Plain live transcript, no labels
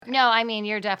No, I mean,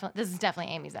 this is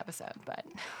definitely Amy's episode, but.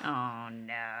 Oh,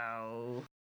 no.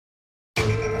 Woo!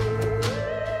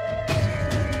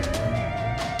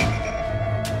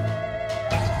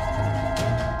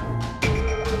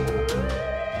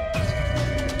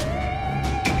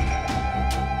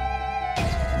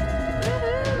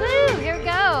 Here we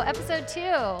go. Episode 2.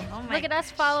 my Look at us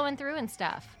following through and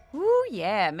stuff. Ooh,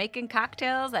 yeah. Making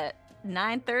cocktails at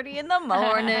 9:30 in the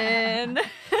morning.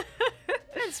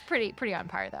 It's pretty on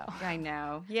par, though. I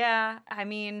know. Yeah. I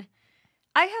mean,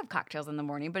 I have cocktails in the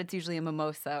morning, but it's usually a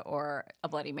mimosa or a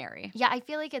Bloody Mary. Yeah, I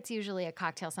feel like it's usually a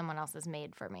cocktail someone else has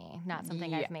made for me, not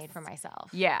something I've made for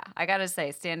myself. Yeah. I got to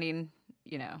say, standing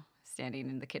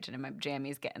in the kitchen in my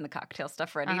jammies getting the cocktail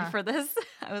stuff ready for this,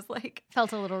 I was like...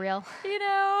 Felt a little real.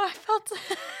 I felt...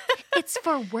 It's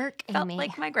for work, Amy. Felt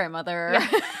like my grandmother.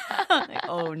 Yeah. Like,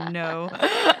 oh, no.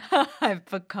 I've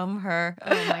become her.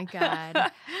 Oh, my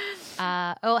God.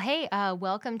 Hey,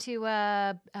 welcome to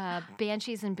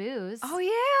Banshees and Booze. Oh,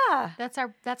 yeah. That's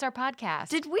our podcast.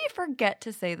 Did we forget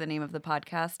to say the name of the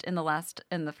podcast in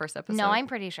the first episode? No, I'm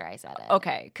pretty sure I said it.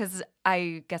 Okay, because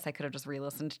I guess I could have just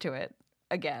re-listened to it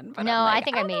again. But No, I'm like, I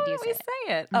think I made you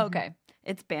say it. Mm-hmm. Okay.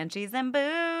 It's Banshees and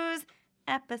Booze,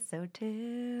 episode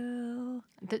 2.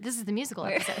 This is the musical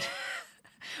episode.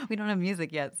 We don't have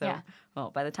music yet, so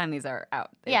well, by the time these are out,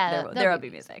 there will be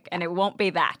music, and it won't be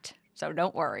that. So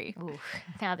don't worry. Ooh,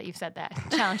 now that you've said that,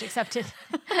 challenge accepted.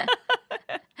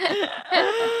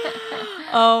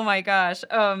 Oh my gosh.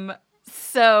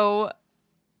 So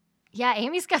yeah,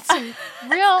 Amy's got some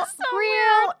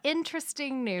real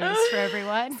interesting news for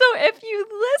everyone. So if you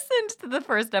listened to the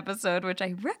first episode, which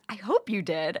I hope you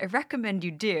did, I recommend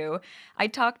you do, I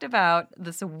talked about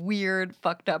this weird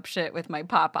fucked up shit with my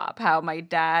pop-up, how my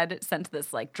dad sent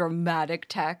this like dramatic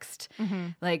text,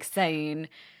 like saying,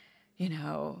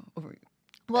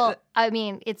 Well, I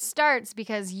mean, it starts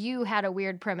because you had a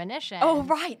weird premonition. Oh,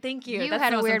 right. Thank you. You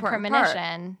had a weird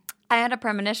premonition. I had a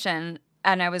premonition.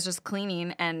 And I was just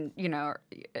cleaning and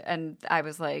I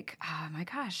was like, oh my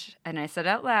gosh. And I said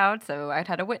out loud, so I'd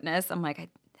had a witness. I'm like, I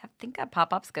think that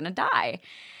Pop-Pop's going to die.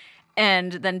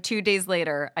 And then 2 days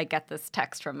later, I get this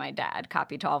text from my dad,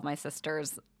 copied to all of my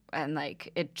sisters. And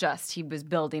like, he was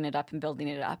building it up and building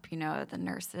it up. The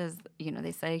nurses,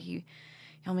 they say he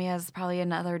only has probably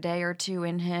another day or two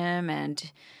in him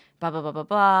and blah, blah, blah, blah,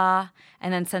 blah.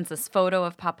 And then sends this photo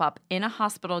of Pop-Pop in a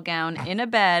hospital gown, in a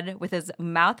bed, with his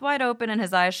mouth wide open and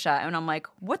his eyes shut. And I'm like,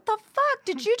 what the fuck?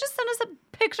 Did you just send us a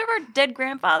picture of our dead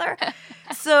grandfather?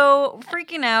 So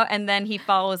freaking out. And then he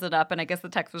follows it up. And I guess the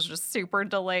text was just super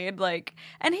delayed. Like,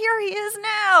 and here he is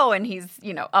now. And he's,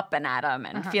 up and at him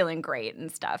and feeling great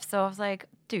and stuff. So I was like,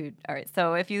 dude, all right.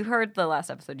 So if you heard the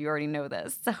last episode, you already know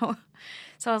this.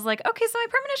 So I was like, okay, so my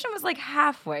premonition was like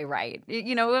halfway right.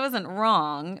 It wasn't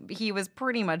wrong. He was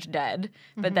pretty much dead,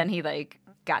 but then he like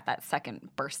got that second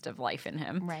burst of life in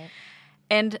him. Right.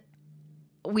 And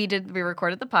we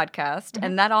recorded the podcast,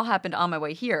 and that all happened on my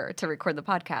way here to record the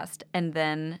podcast. And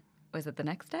then, was it the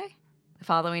next day? The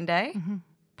following day?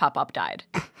 Pop-Up died.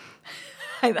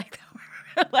 I like that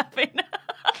we're laughing.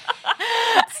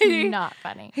 It's not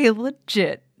funny. He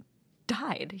legit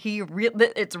died.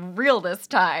 It's real this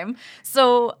time.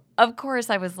 So of course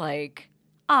I was like,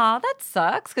 "Aw, that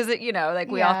sucks," because we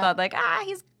all thought like,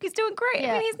 he's doing great.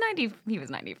 Yeah. I mean, he's 90. He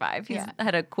was 95. He's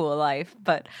had a cool life,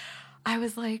 but I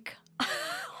was like,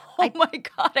 "Oh my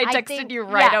god!" I texted you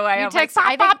right away. I'm like,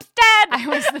 "Pop-Pop's dead." I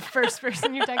was the first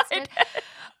person you texted.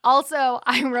 Also,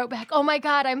 I wrote back, "Oh my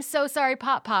god, I'm so sorry,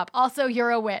 Pop-Pop. Also,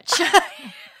 you're a witch."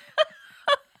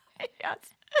 Yes.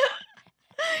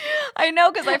 I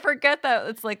know, because I forget that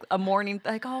it's like a morning,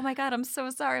 like, oh my god, I'm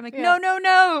so sorry. I'm like,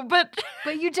 no, but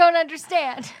you don't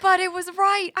understand. But it was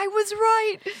right. I was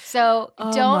right. So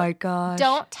my gosh.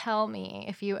 Don't tell me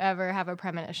if you ever have a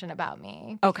premonition about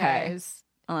me. Okay.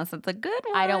 Unless it's a good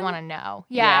one. I don't want to know.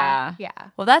 Yeah.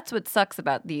 Well, that's what sucks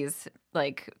about these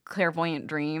like clairvoyant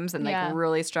dreams and like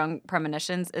really strong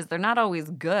premonitions is they're not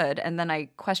always good. And then I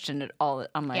question it all.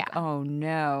 I'm like, oh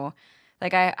no.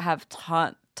 Like I have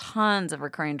tons of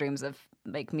recurring dreams of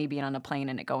like me being on a plane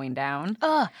and it going down.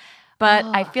 But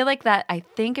I feel like that, I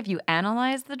think if you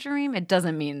analyze the dream, it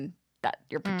doesn't mean that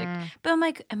you're predicting. But I'm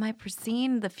like, am I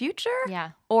foreseeing the future?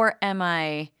 Yeah. Or am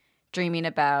I dreaming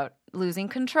about losing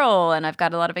control and I've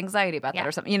got a lot of anxiety about that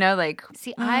or something?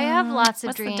 See, I have lots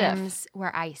of dreams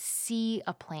where I see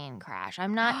a plane crash.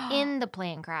 I'm not in the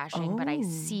plane crashing, but I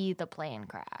see the plane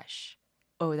crash.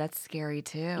 Oh, that's scary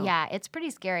too. Yeah, it's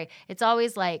pretty scary. It's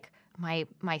always like my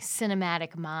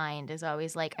cinematic mind is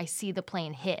always like I see the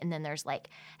plane hit and then there's like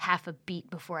half a beat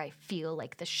before I feel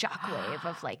like the shockwave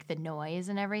of like the noise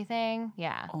and everything.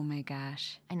 Yeah. Oh my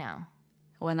gosh. I know.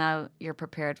 Well, now you're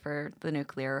prepared for the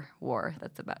nuclear war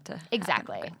that's about to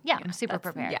Exactly. happen. Yeah, I'm super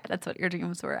That's- prepared. Yeah, that's what your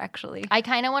dreams were, actually. I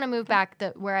kind of want to move back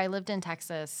where I lived in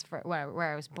Texas,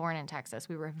 where I was born in Texas.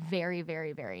 We were very,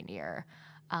 very, very near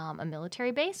a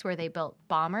military base where they built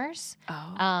bombers.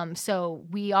 Oh. So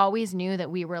we always knew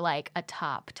that we were like a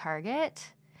top target,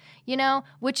 you know,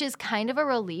 which is kind of a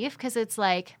relief because it's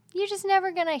like you're just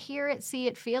never going to hear it, see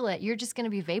it, feel it. You're just going to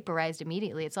be vaporized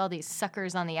immediately. It's all these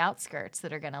suckers on the outskirts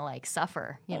that are going to like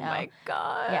suffer, you know. Oh my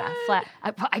God. Yeah, flat.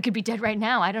 I could be dead right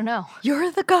now. I don't know. You're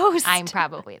the ghost. I'm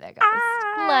probably the ghost.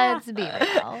 Let's be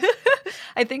real.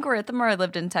 I think where I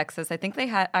lived in Texas, I think they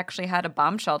actually had a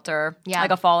bomb shelter, Yeah.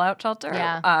 like a fallout shelter,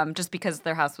 Yeah. just because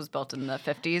their house was built in the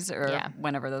 50s or Yeah.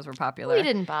 whenever those were popular. We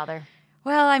didn't bother.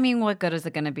 Well, I mean, what good is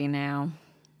it going to be now?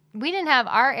 We didn't have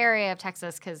our area of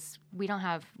Texas because we don't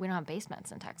have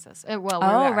basements in Texas. Well,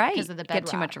 Right. because of the Get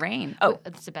bedrock. too much rain. Oh,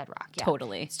 It's a bedrock. Yeah.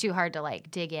 totally. It's too hard to like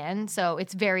dig in, so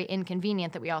it's very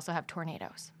inconvenient that we also have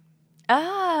tornadoes.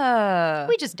 Oh.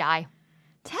 We just die.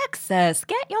 Texas,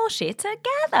 get your shit I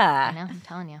together. know. I'm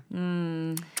telling you.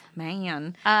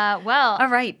 Man. Well, All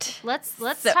right. let's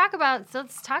So- talk about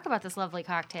this lovely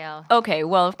cocktail. Okay,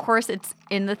 well, of course, it's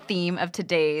in the theme of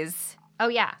today's Oh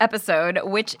yeah. episode,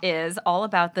 which is all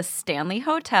about the Stanley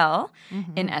Hotel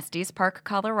in Estes Park,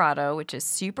 Colorado, which is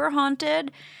super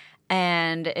haunted.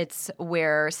 And it's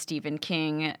where Stephen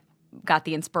King got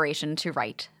the inspiration to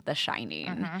write The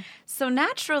Shining. So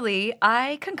naturally,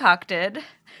 I concocted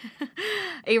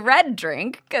a red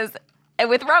drink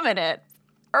with rum in it.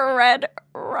 A red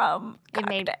rum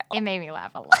cocktail. It made me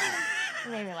laugh a lot. It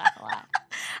made me laugh a lot.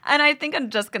 And I think I'm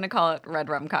just going to call it red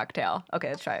rum cocktail. Okay,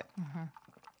 let's try it.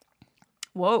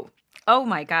 Whoa. Oh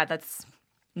my God, that's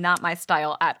not my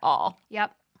style at all.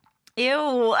 Yep.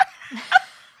 Ew.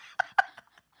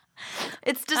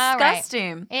 It's All right.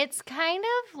 disgusting. It's kind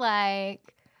of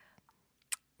like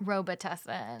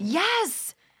Robitussin.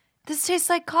 Yes. This tastes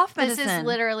like cough This medicine. is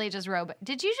literally just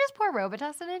Did you just pour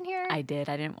Robitussin in here? I did.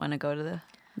 I didn't want to go to the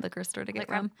liquor store to get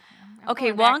Liquor- rum. I'm Okay,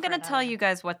 going well, back I'm going for to tell another. you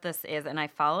guys what this is, and I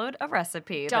followed a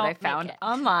recipe that Don't I make found it.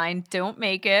 online. Don't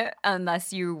make it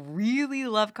unless you really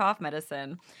love cough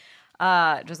medicine.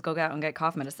 Just go out and get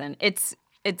cough medicine. It's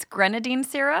grenadine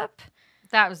syrup.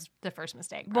 That was the first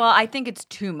mistake. Well, I think it's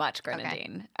too much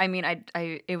grenadine. I mean,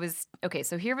 it was okay.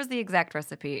 So here was the exact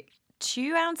recipe: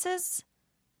 2 ounces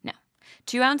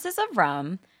of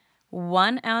rum,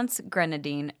 1 ounce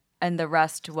grenadine, and the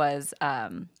rest was.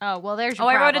 Oh, well, there's your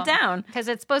I wrote it problem. down. Because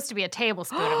it's supposed to be a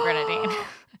tablespoon of grenadine.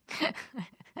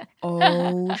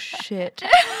 Oh shit!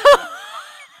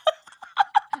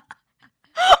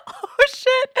 Oh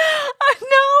shit!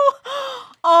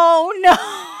 Oh no!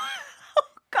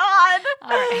 God! All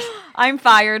right. I'm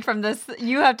fired from this.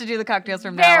 You have to do the cocktails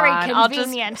from Very now on. I'll just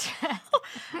convenient.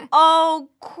 Oh,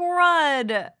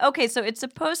 crud. Okay, so it's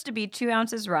supposed to be 2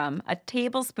 ounces rum, a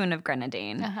tablespoon of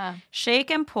grenadine.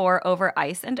 Shake and pour over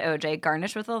ice and OJ,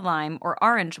 garnish with a lime or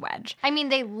orange wedge. I mean,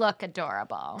 they look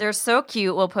adorable. They're so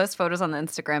cute. We'll post photos on the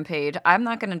Instagram page. I'm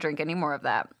not going to drink any more of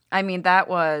that. I mean, that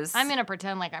was... I'm going to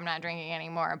pretend like I'm not drinking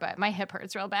anymore, but my hip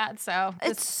hurts real bad, so...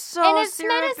 It's so and it's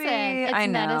syrupy. medicine. It's I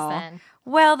know. medicine.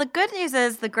 Well, the good news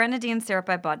is the grenadine syrup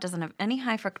I bought doesn't have any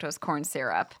high fructose corn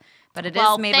syrup, but it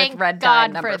Well, is made thank with red dye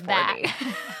God number for 40.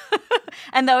 that.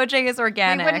 And the OJ is We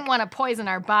organic. wouldn't want to poison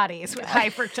our bodies with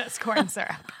high fructose corn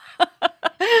syrup.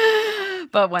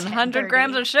 But 100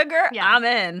 grams of sugar, Yeah. I'm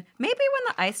in. Maybe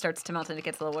when the ice starts to melt and it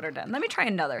gets a little watered down. Let me try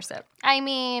another sip. I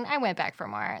mean, I went back for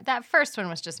more. That first one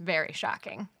was just very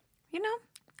shocking. You know,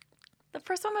 the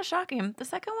first one was shocking. The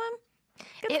second one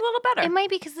gets a little better. It might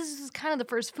be because this is kind of the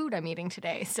first food I'm eating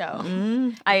today, so...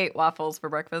 I ate waffles for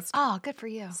breakfast. Oh, good for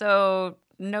you. So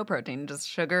no protein, just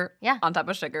sugar Yeah. on top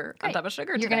of sugar on Great. top of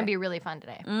sugar You're going to today. be really fun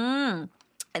today.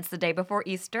 It's the day before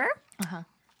Easter. Uh-huh.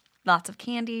 Lots of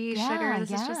candy, Yeah, sugar.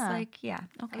 This is just yeah. like,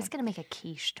 I okay. was going to make a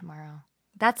quiche tomorrow.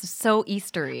 That's so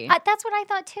Eastery. That's what I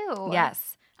thought, too.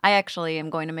 Yes. I actually am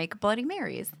going to make Bloody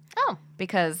Marys Oh,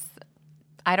 because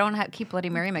I don't keep Bloody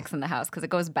Mary mix in the house because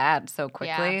it goes bad so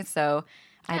quickly. Yeah. So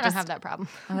I don't have that problem.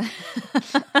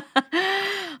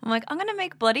 I'm like, I'm going to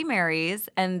make Bloody Marys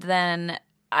and then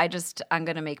I'm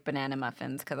going to make banana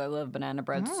muffins because I love banana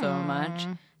bread so much.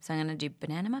 So I'm going to do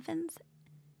banana muffins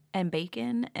and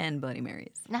bacon and Bloody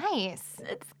Marys. Nice.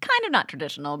 It's kind of not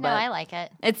traditional, No, but I like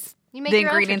it. it's You make the your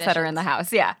own ingredients that are in the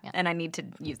house. Yeah. Yeah. And I need to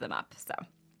use them up. So,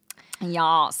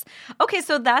 yas. Okay,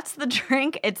 so that's the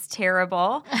drink. It's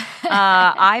terrible.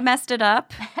 I messed it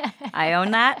up. I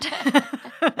own that.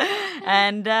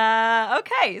 And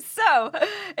okay, so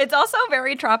it's also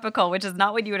very tropical, which is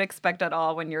not what you would expect at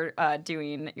all when you're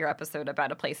doing your episode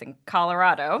about a place in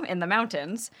Colorado in the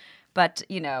mountains. But,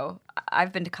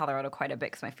 I've been to Colorado quite a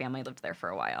bit because my family lived there for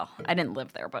a while. I didn't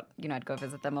live there, but, I'd go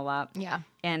visit them a lot. Yeah.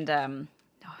 And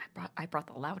I brought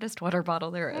the loudest water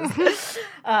bottle there is.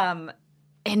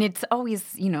 And it's always,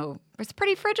 it's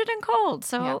pretty frigid and cold.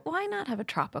 So why not have a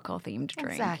tropical themed drink?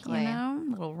 Exactly. A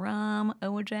little rum,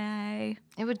 OJ.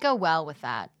 It would go well with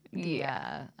that.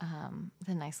 The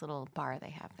nice little bar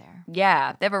they have there.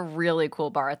 Yeah, they have a really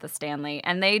cool bar at the Stanley,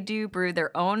 and they do brew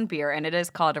their own beer, and it is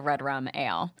called a red rum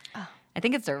ale. Oh. I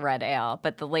think it's a red ale,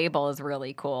 but the label is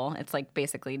really cool. It's like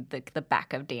basically the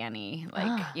back of Danny,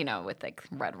 with like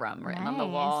red rum written on the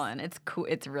wall, and it's cool.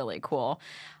 It's really cool.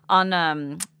 On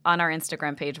our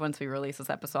Instagram page, once we release this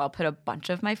episode, I'll put a bunch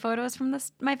of my photos from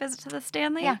my visit to the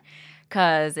Stanley. Yeah.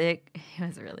 Because it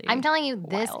was really I'm telling you,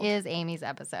 wild. This is Amy's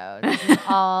episode. This is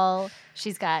all.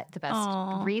 She's got the best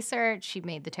research. She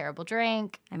made the terrible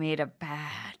drink. I made a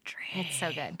bad drink. It's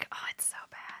so good. Oh, it's so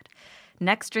bad.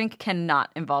 Next drink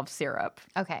cannot involve syrup.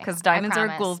 Okay. Because Diamonds Are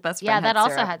Ghoul's best friend that had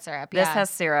also syrup. had syrup. This has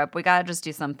syrup. We got to just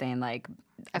do something like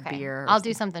a beer. I'll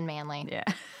do something manly. Yeah.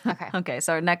 Okay. Okay,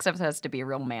 so our next episode has to be a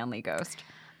real manly ghost.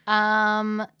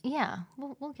 Yeah.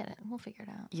 We'll get it. We'll figure it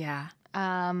out. Yeah.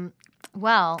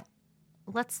 Well,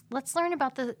 let's learn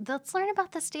about the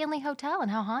Stanley Hotel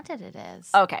and how haunted it is.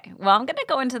 Okay. Well, I'm going to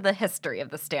go into the history of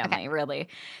the Stanley, really,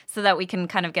 so that we can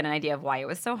kind of get an idea of why it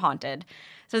was so haunted.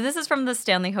 So this is from the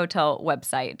Stanley Hotel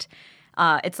website.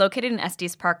 It's located in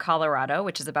Estes Park, Colorado,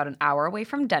 which is about an hour away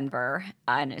from Denver,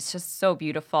 and it's just so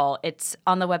beautiful. It's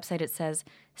on the website. It says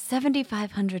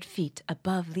 7,500 feet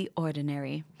above the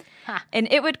ordinary,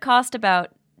 and it would cost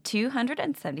about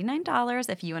 $279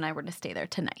 if you and I were to stay there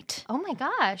tonight. Oh my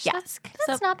gosh, Yeah. that's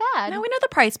not bad. Now we know the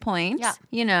price point. Yeah.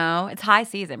 It's high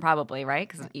season probably, right?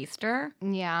 Because of Easter.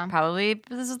 Yeah. Probably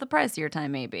this is the pricier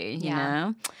time maybe, you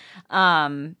know?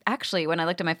 Actually, when I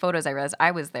looked at my photos, I realized I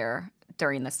was there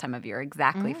during this time of year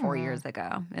exactly 4 years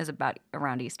ago. It was about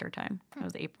around Easter time. It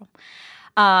was April.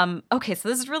 Okay, so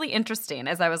this is really interesting.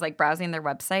 As I was browsing their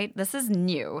website, this is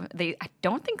new. I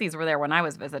don't think these were there when I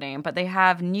was visiting, but they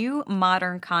have new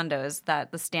modern condos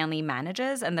that the Stanley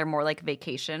manages, and they're more like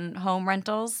vacation home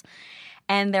rentals.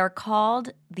 And they're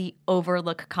called the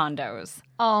Overlook condos.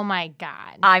 Oh my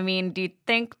God. I mean, do you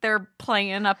think they're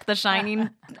playing up The Shining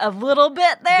a little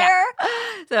bit there? Yeah.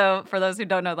 So for those who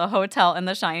don't know, the hotel in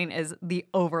The Shining is the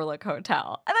Overlook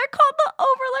Hotel. And they're called the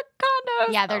Overlook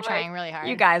condos. Yeah, they're trying really hard.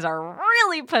 You guys are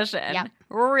really pushing. Yeah.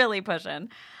 Really pushing.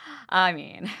 I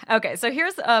mean, okay, so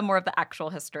here's more of the actual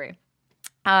history.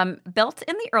 Built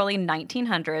in the early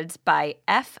 1900s by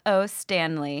F.O.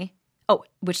 Stanley,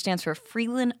 which stands for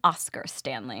Freeland Oscar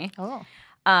Stanley, who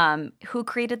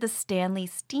created the Stanley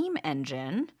steam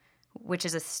engine, which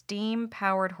is a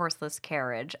steam-powered horseless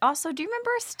carriage. Also, do you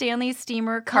remember Stanley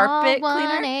Steamer carpet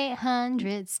cleaner?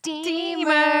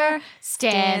 1-800-STEAMER.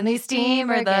 Stanley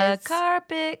Steamer, the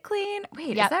carpet clean.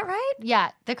 Wait, is that right?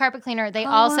 Yeah, the carpet cleaner. They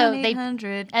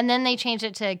and then they changed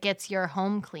it to gets your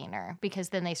home cleaner because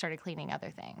then they started cleaning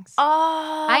other things.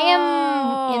 Oh. I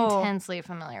am intensely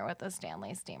familiar with the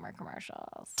Stanley Steamer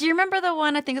commercials. Do you remember the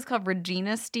one, I think it's called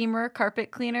Regina Steamer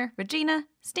carpet cleaner? Regina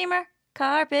Steamer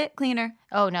carpet cleaner.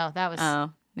 Oh, no, that was...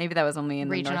 Oh, maybe that was only in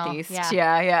regional, the Northeast.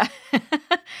 Yeah.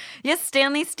 Yes,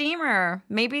 Stanley Steamer.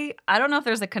 Maybe, I don't know if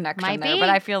there's a connection there, but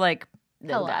I feel like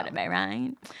they'll got it,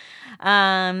 right?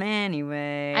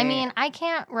 Anyway. I mean, I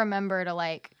can't remember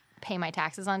to, pay my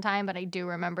taxes on time, but I do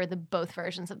remember both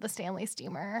versions of the Stanley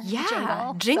Steamer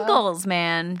jingle. Jingles,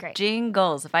 man. Great.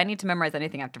 Jingles. If I need to memorize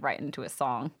anything, I have to write it into a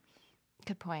song.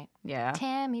 Good point. Yeah.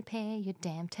 Tammy, pay your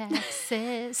damn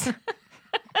taxes.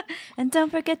 And don't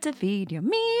forget to feed your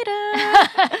meter.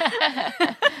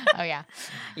 Oh, yeah.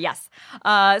 Yes.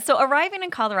 So arriving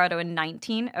in Colorado in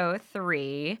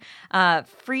 1903,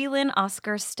 Freeland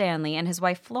Oscar Stanley and his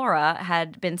wife Flora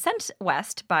had been sent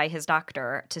west by his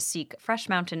doctor to seek fresh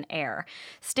mountain air.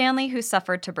 Stanley, who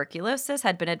suffered tuberculosis,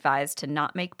 had been advised to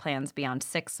not make plans beyond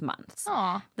 6 months.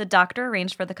 Aww. The doctor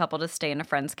arranged for the couple to stay in a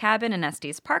friend's cabin in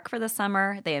Estes Park for the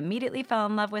summer. They immediately fell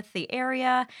in love with the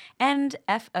area, and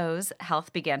F.O.'s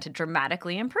health began to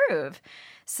dramatically improve.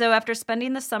 So after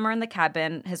spending the summer in the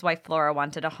cabin, his wife Flora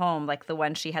wanted a home like the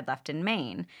one she had left in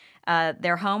Maine.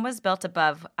 Their home was built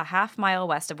above a half-mile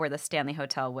west of where the Stanley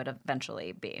Hotel would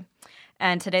eventually be.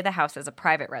 And today the house is a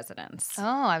private residence. Oh,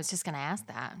 I was just going to ask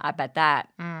that. I bet that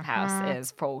house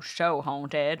is for sure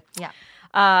haunted. Yeah.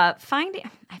 I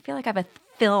feel like I have a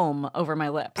film over my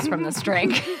lips from this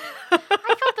drink. I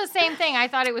felt the same thing. I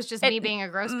thought it was just me being a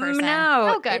gross person.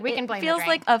 No. Oh, good. We can blame the It feels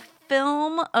drink. like a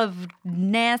film of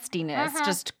nastiness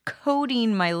just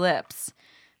coating my lips.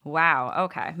 Wow.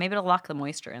 Okay. Maybe it'll lock the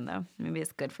moisture in, though. Maybe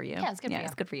it's good for you. Yeah, it's good for you.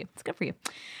 It's good for you. It's good for you.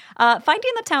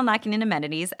 Finding the town lacking in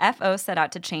amenities, FO set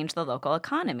out to change the local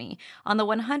economy. On the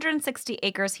 160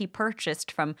 acres he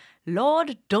purchased from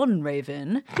Lord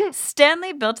Dunraven,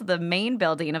 Stanley built the main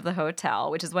building of the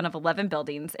hotel, which is one of 11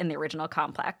 buildings in the original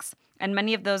complex. And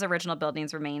many of those original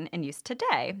buildings remain in use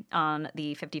today on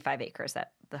the 55 acres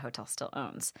that the hotel still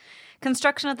owns.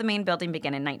 Construction of the main building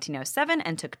began in 1907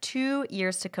 and took 2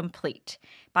 years to complete.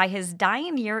 By his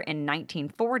dying year in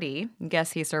 1940,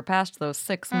 guess he surpassed those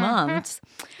 6 months.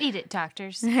 Eat it,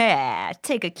 doctors. Yeah,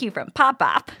 take a cue from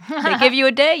Pop-Up. They give you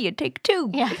a day, you take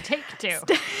 2. Yeah, take 2.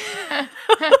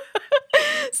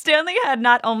 Stanley had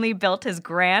not only built his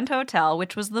Grand Hotel,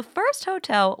 which was the first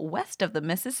hotel west of the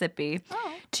Mississippi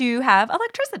to have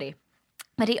electricity,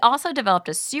 but he also developed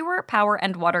a sewer, power,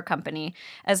 and water company,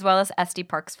 as well as Estes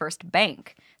Park's first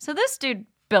bank. So this dude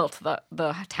built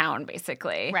the town,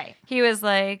 basically. Right. He was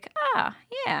like,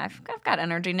 I've got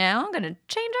energy now. I'm going to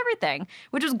change everything,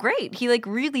 which was great. He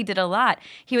really did a lot.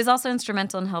 He was also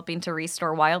instrumental in helping to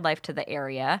restore wildlife to the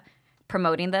area,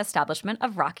 promoting the establishment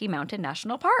of Rocky Mountain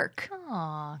National Park.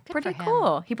 Aw, good Pretty for him.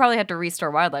 cool. He probably had to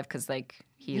restore wildlife because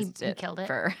he used he killed it.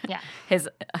 for Yeah. his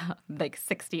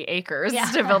 60 acres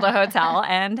to build a hotel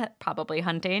and probably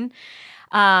hunting.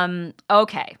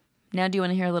 Okay. Now do you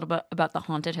want to hear a little bit about the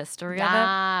haunted history of it?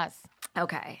 Yes.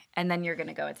 Okay. And then you're going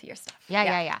to go into your stuff.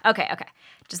 Yeah. Okay.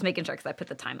 Just making sure because I put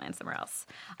the timeline somewhere else.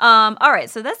 All right.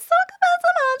 So let's talk about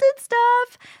some haunted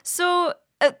stuff. So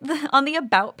on the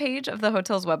About page of the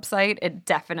hotel's website, it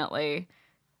definitely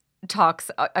talks.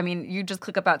 I mean, you just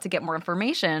click About to get more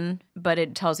information, but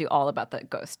it tells you all about the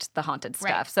ghost, the haunted stuff.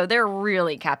 Right. So they're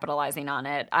really capitalizing on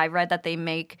it. I read that they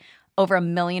make over $1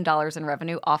 million in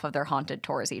revenue off of their haunted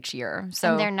tours each year.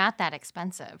 So And they're not that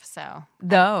expensive, so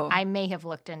though I may have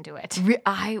looked into it.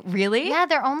 I really Yeah,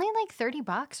 they're only like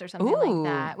 $30 or something Ooh. like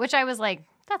that, which I was like,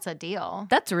 that's a deal.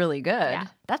 That's really good. Yeah.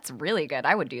 That's really good.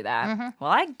 I would do that. Well,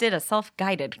 I did a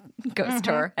self-guided ghost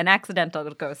tour, an accidental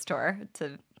ghost tour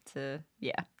to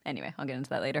yeah. Anyway, I'll get into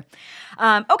that later.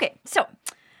 Okay, so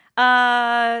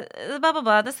blah, blah,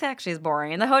 blah. This actually is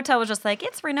boring. The hotel was just like,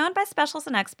 it's renowned by specialists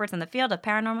and experts in the field of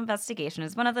paranormal investigation.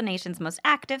 It's one of the nation's most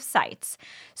active sites.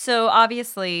 So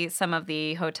obviously, some of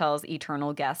the hotel's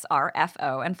eternal guests are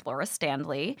F.O. and Flora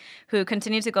Stanley, who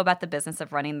continue to go about the business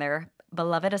of running their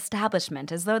beloved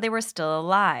establishment as though they were still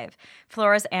alive.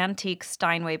 Flora's antique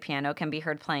Steinway piano can be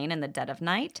heard playing in the dead of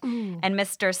night, and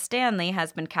Mr. Stanley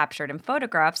has been captured in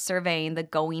photographs surveying the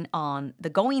goings-on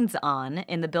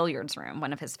in the billiards room,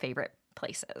 one of his favorite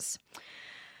places.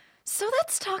 So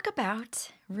let's talk about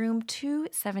room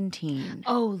 217.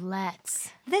 Oh, let's.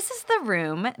 This is the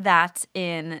room that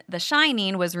in The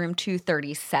Shining was room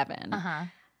 237. Uh-huh.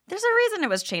 There's a reason it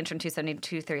was changed from 270 to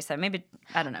 237. Maybe,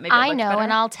 I don't know. Maybe it I looked know, better.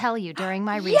 and I'll tell you during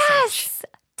my research. Yes!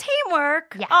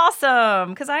 Teamwork. Yeah. Awesome.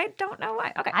 Because I don't know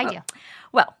why. Okay. I do.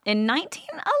 Well, in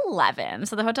 1911,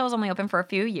 so the hotel was only open for a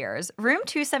few years, room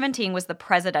 217 was the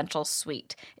presidential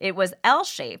suite. It was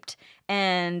L-shaped,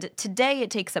 and today it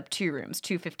takes up 2 rooms,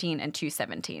 215 and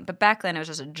 217. But back then it was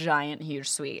just a giant, huge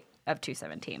suite of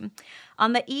 217.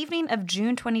 On the evening of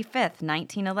June 25th,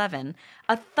 1911,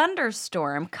 a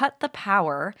thunderstorm cut the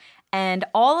power, and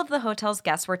all of the hotel's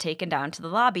guests were taken down to the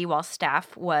lobby while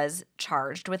staff was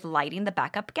charged with lighting the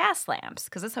backup gas lamps,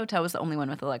 because this hotel was the only one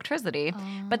with electricity,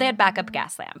 but they had backup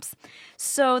gas lamps.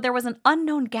 So there was an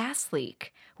unknown gas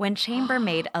leak when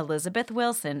chambermaid Elizabeth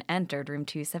Wilson entered room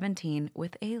 217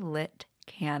 with a lit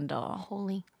candle.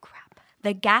 Holy crap.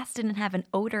 The gas didn't have an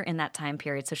odor in that time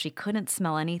period, so she couldn't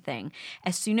smell anything.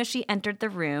 As soon as she entered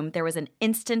the room, there was an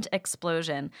instant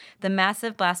explosion. The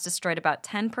massive blast destroyed about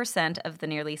 10% of the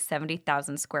nearly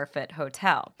 70,000 square foot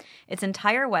hotel. Its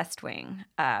entire west wing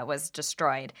was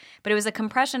destroyed, but it was a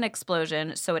compression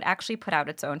explosion, so it actually put out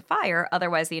its own fire.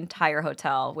 Otherwise, the entire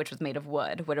hotel, which was made of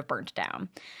wood, would have burnt down.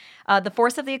 The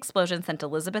force of the explosion sent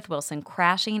Elizabeth Wilson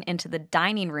crashing into the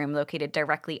dining room located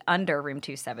directly under room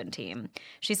 217.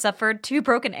 She suffered 2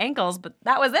 broken ankles, but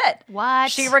that was it. What?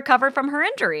 She recovered from her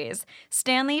injuries.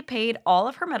 Stanley paid all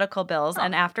of her medical bills,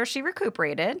 and after she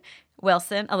recuperated,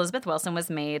 Elizabeth Wilson was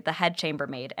made the head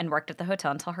chambermaid and worked at the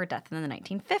hotel until her death in the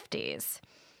 1950s.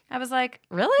 I was like,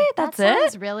 really? That's that it?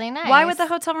 sounds really nice. Why would the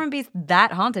hotel room be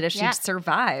that haunted if she Yeah.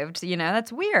 survived? You know,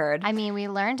 that's weird. I mean, we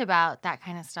learned about that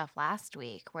kind of stuff last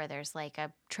week where there's like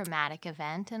a traumatic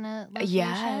event in a location.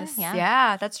 Yes.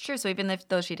 Yeah, that's true. So even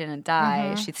though she didn't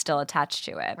die, she's still attached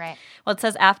to it. Right. Well, it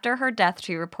says after her death,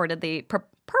 she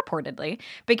purportedly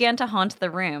began to haunt the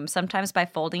room, sometimes by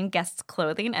folding guests'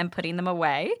 clothing and putting them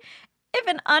away. If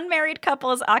an unmarried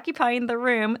couple is occupying the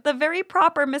room, the very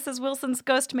proper Mrs. Wilson's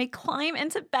ghost may climb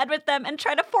into bed with them and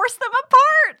try to force them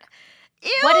apart.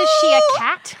 Ew. What is she, a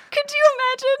cat? Could you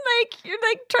imagine, like, you're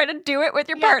like trying to do it with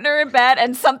your partner in bed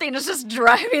and something is just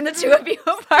driving the two of you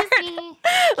apart? Excuse me.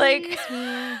 Like, Excuse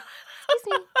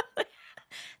me.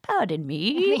 pardon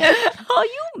me. Are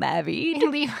you married?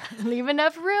 Leave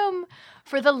enough room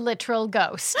for the literal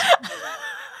ghost.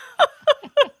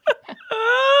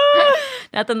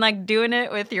 Nothing like doing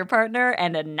it with your partner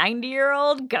and a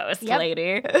 90-year-old ghost Yep.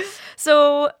 lady.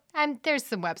 So, There's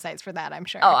some websites for that, I'm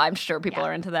sure. oh, I'm sure people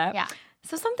are into that. Yeah.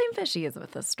 So something fishy is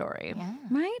with this story,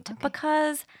 right? Okay.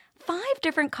 Because 5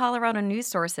 different Colorado news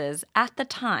sources at the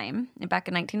time, back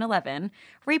in 1911,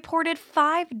 reported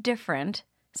 5 different,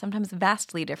 sometimes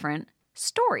vastly different,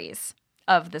 stories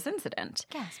of this incident.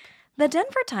 Gasp. The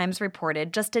Denver Times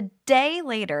reported just a day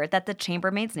later that the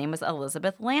chambermaid's name was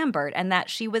Elizabeth Lambert and that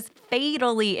she was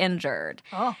fatally injured.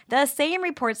 Oh. The same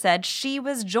report said she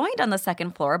was joined on the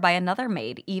second floor by another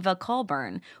maid, Eva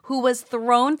Colburn, who was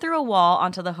thrown through a wall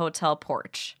onto the hotel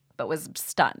porch but was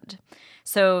stunned.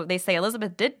 So they say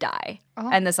Elizabeth did die,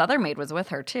 and this other maid was with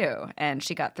her too, and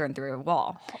she got thrown through a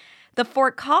wall. The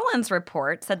Fort Collins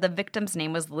report said the victim's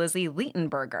name was Lizzie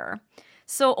Leitenberger.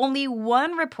 So only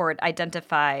one report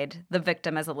identified the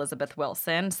victim as Elizabeth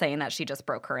Wilson, saying that she just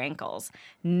broke her ankles.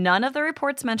 None of the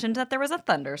reports mentioned that there was a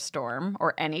thunderstorm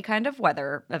or any kind of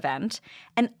weather event.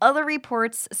 And other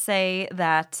reports say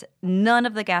that none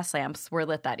of the gas lamps were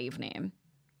lit that evening.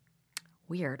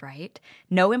 Weird, right?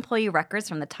 No employee records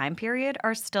from the time period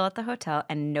are still at the hotel,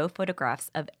 and no photographs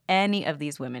of any of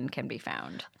these women can be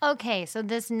found. Okay, so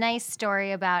this nice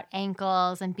story about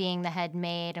ankles and being the head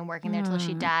maid and working there till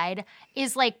she died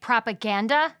is like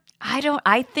propaganda.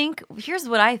 Here's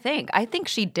what I think. I think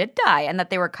she did die and that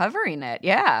they were covering it.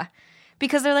 Yeah.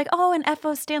 Because they're like, oh, and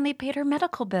F.O. Stanley paid her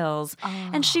medical bills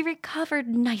and she recovered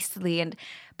nicely.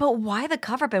 But why the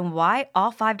cover-up and why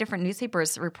all 5 different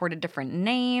newspapers reported different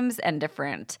names and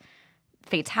different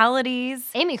fatalities?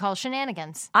 Amy calls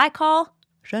shenanigans. I call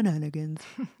shenanigans.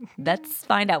 Let's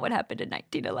find out what happened in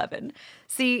 1911.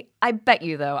 See, I bet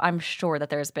you, though, I'm sure that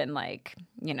there's been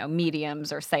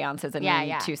mediums or seances in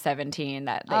 217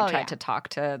 that they tried to talk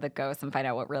to the ghosts and find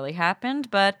out what really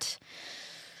happened. But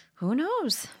who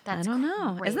knows? That's I don't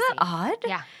know. crazy. Isn't that odd?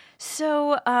 Yeah.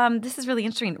 So this is really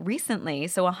interesting. Recently,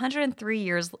 so 103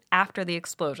 years after the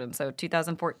explosion, so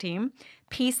 2014,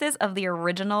 pieces of the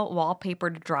original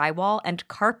wallpapered drywall and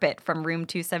carpet from room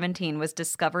 217 was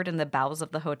discovered in the bowels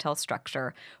of the hotel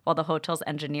structure while the hotel's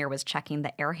engineer was checking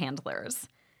the air handlers.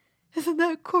 Isn't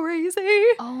that crazy?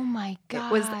 Oh my God.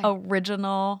 It was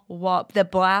original wall. The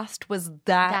blast was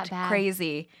that bad.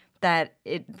 crazy. That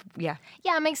it, yeah.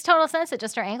 Yeah, it makes total sense that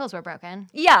just her ankles were broken.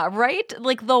 Yeah, right?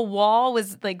 Like the wall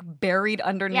was like buried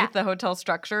underneath the hotel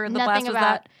structure. And the blast was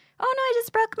that, oh no, I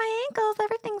just broke my ankles.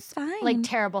 Everything's fine. Like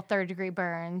terrible 3rd-degree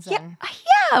burns. Yeah, And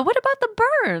yeah. What about the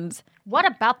burns? what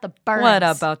about the burns? What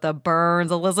about the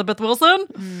burns, Elizabeth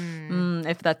Wilson?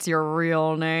 If that's your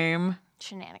real name.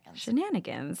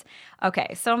 Shenanigans.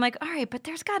 Okay, so I'm like, all right, but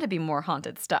there's got to be more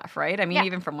haunted stuff, right? I mean,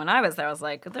 even from when I was there, I was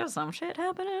like, there's some shit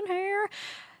happening here.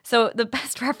 So the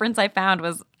best reference I found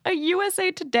was a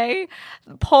USA Today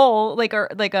poll, it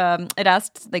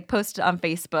asked, posted on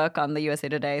Facebook on the USA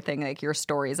Today thing, like your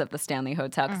stories of the Stanley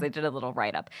Hotel, because they did a little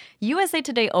write up. USA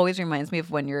Today always reminds me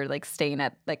of when you're staying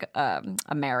at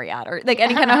a Marriott or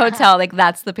any kind of hotel.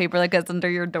 That's the paper that goes under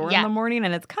your door in the morning,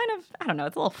 and it's kind of, I don't know,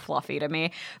 it's a little fluffy to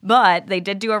me. But they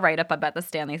did do a write up about the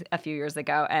Stanley a few years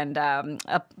ago, and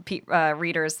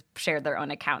readers shared their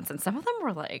own accounts, and some of them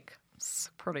were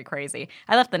pretty crazy.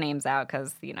 I left the names out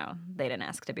because, they didn't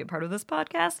ask to be a part of this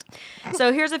podcast.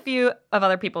 So here's a few of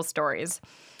other people's stories.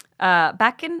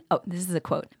 This is a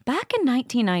quote. Back in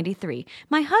 1993,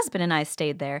 my husband and I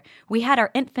stayed there. We had our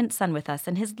infant son with us,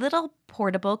 and his little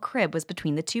portable crib was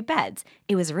between the 2 beds.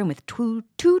 It was a room with two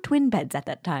twin beds at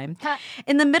that time.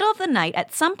 In the middle of the night,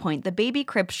 at some point, the baby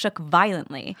crib shook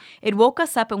violently. It woke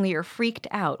us up, and we were freaked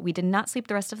out. We did not sleep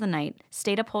the rest of the night,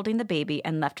 stayed up holding the baby,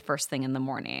 and left first thing in the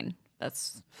morning.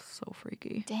 That's so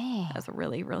freaky. Dang. That's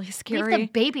really, really scary. Leave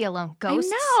the baby alone,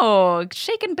 ghosts. I know.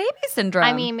 Shaken baby syndrome.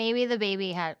 I mean, maybe the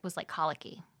baby was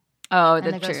colicky. Oh, And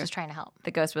that's the ghost true. was trying to help.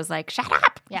 The ghost was like, shut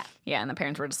up. Yeah. Yeah, and the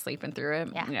parents were just sleeping through it.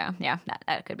 Yeah. Yeah,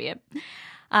 that could be it.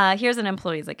 Here's an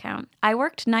employee's account. I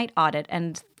worked night audit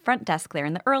and front desk there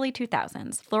in the early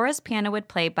 2000s. Flora's piano would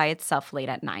play by itself late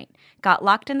at night. Got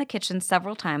locked in the kitchen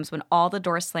several times when all the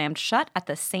doors slammed shut at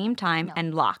the same time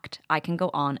and locked. I can go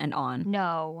on and on.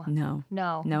 No. No.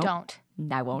 No. No. Don't.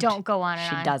 I won't. Don't go on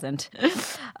and on. She doesn't.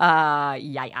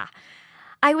 Yeah.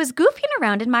 I was goofing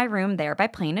around in my room there by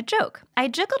playing a joke. I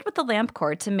jiggled with the lamp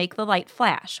cord to make the light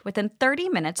flash. Within 30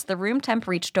 minutes, the room temp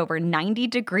reached over 90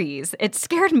 degrees. It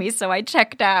scared me, so I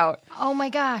checked out. Oh my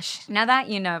gosh. Now that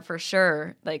you know for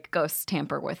sure, like ghosts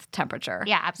tamper with temperature.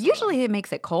 Yeah, absolutely. Usually it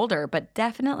makes it colder, but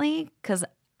definitely because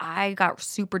I got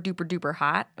super duper duper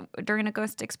hot during a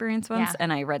ghost experience once,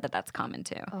 and I read that that's common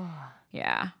too. Oh.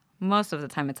 Yeah. Most of the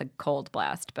time it's a cold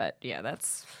blast, but yeah,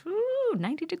 that's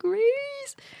 90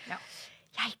 degrees. No.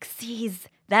 Yikesies.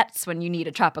 That's when you need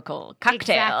a tropical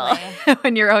cocktail. Exactly.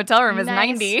 When your hotel room is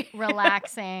Nice, 90.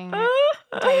 relaxing,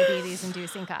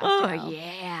 diabetes-inducing cocktail. Oh,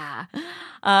 yeah.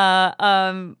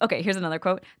 Okay, here's another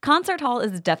quote. Concert hall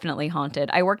is definitely haunted.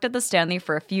 I worked at the Stanley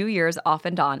for a few years off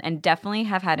and on and definitely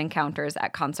have had encounters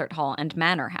at Concert Hall and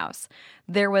Manor House.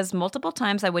 There was multiple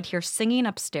times I would hear singing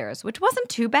upstairs, which wasn't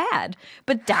too bad,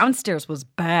 but downstairs was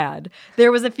bad.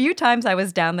 There was a few times I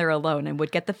was down there alone and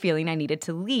would get the feeling I needed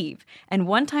to leave. And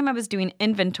one time I was doing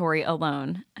inventory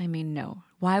alone. I mean, no.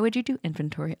 Why would you do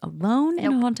inventory alone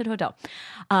in a haunted hotel?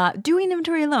 Doing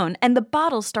inventory alone, and the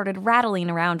bottles started rattling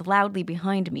around loudly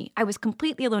behind me. I was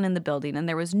completely alone in the building, and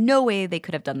there was no way they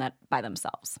could have done that by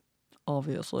themselves.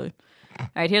 Obviously. All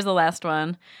right, here's the last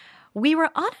one. We were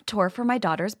on a tour for my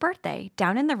daughter's birthday,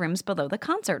 down in the rooms below the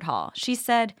concert hall. She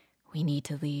said, "We need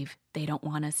to leave. They don't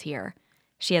want us here."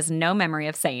 She has no memory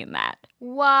of saying that.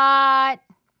 What?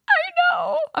 I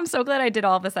know. I'm so glad I did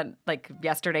all this at like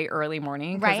yesterday early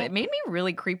morning because Right. it made me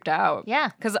really creeped out. Yeah.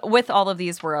 Because with all of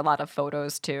these were a lot of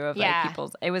photos too of Yeah. like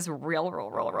people's. It was real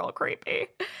creepy.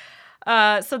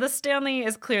 So the Stanley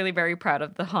is clearly very proud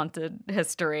of the haunted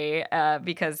history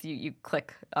because you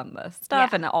click on the stuff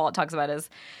Yeah. and all it talks about is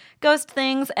ghost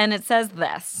things, and it says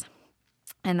this,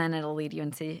 and then it'll lead you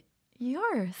into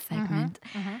your segment.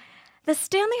 The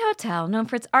Stanley Hotel, known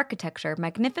for its architecture,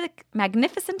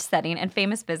 magnificent setting, and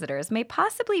famous visitors, may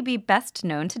possibly be best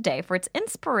known today for its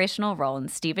inspirational role in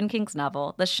Stephen King's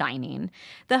novel, The Shining.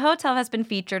 The hotel has been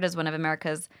featured as one of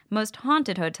America's most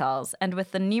haunted hotels, and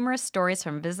with the numerous stories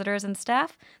from visitors and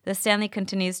staff, the Stanley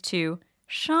continues to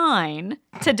shine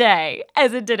today,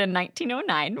 as it did in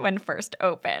 1909 when first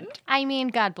opened. I mean,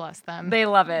 God bless them. They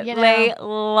love it. You know? They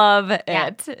love it.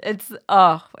 Yeah. It's,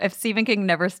 if Stephen King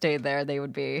never stayed there, they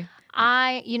would be...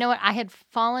 You know what? I had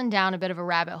fallen down a bit of a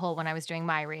rabbit hole when I was doing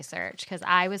my research because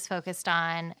I was focused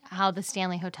on how the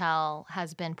Stanley Hotel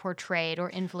has been portrayed or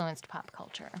influenced pop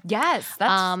culture. Yes,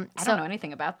 that's. I so don't know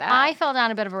anything about that. I fell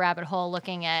down a bit of a rabbit hole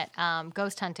looking at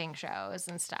ghost hunting shows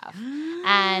and stuff,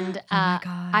 and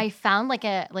I found like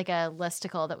a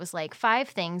listicle that was like 5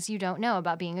 things you don't know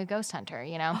about being a ghost hunter.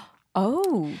 You know,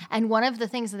 Oh, and one of the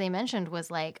things that they mentioned was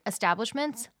like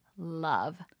establishments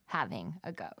love having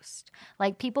a ghost.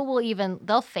 Like people will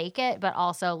they'll fake it, but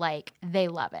also like they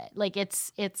love it. Like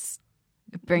it's it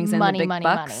brings in money, the big money,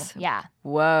 bucks. money. Yeah.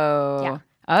 Whoa. Yeah.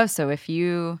 Oh, so if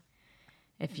you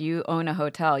own a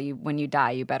hotel, when you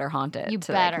die, you better haunt it You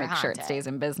to better make sure haunt it it. stays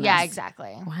in business. Yeah,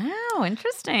 exactly. Wow,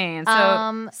 interesting.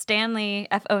 So Stanley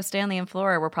and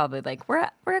Flora were probably like, we're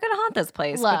gonna haunt this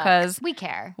place Look, because we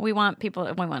care. we want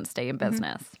to stay in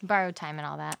business. Borrowed time and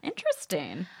all that.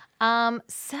 Interesting.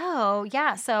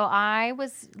 So I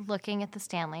was looking at the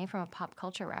Stanley from a pop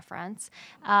culture reference,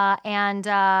 and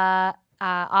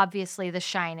obviously The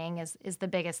Shining is the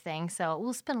biggest thing. So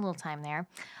we'll spend a little time there.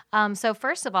 So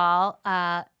first of all,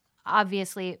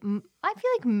 obviously, I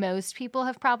feel like most people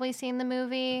have probably seen the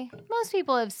movie. Most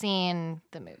people have seen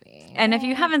the movie. And if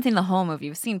you haven't seen the whole movie,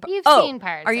 you've seen seen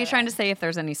parts Are you of trying it. to say if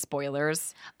there's any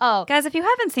spoilers? Oh, Guys, if you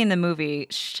haven't seen the movie,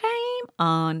 shame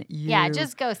on you. yeah,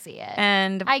 just go see it.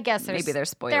 And I guess maybe there's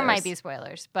spoilers. There might be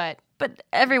spoilers, but But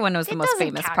everyone knows the it most doesn't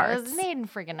famous count. It parts. was made in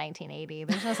friggin' 1980.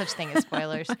 There's no such thing as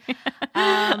spoilers.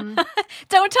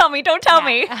 Don't tell me. Don't tell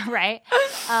me. Right.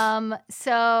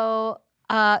 So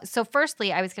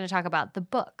firstly, I was going to talk about the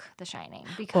book, The Shining,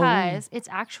 because it's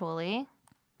actually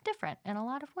different in a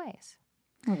lot of ways.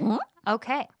 Mhm.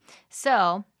 Okay.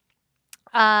 So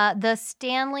the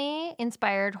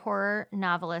Stanley-inspired horror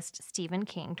novelist Stephen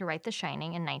King to write The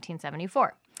Shining in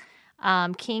 1974.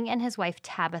 King and his wife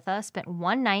Tabitha spent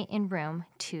one night in room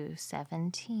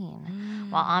 217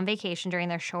 while on vacation during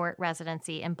their short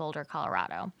residency in Boulder,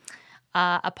 Colorado.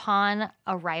 Upon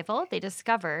arrival, they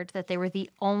discovered that they were the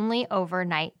only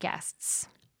overnight guests.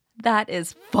 That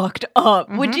is fucked up.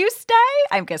 Would you stay?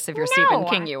 I guess if you're Stephen No.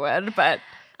 King, you would, but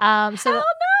So hell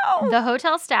no. the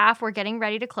hotel staff were getting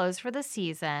ready to close for the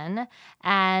season,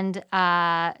 and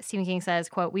Stephen King says,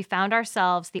 quote, "We found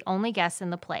ourselves the only guests in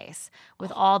the place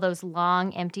with all those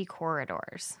long, empty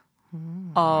corridors."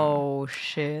 Oh,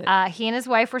 shit. He and his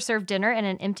wife were served dinner in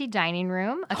an empty dining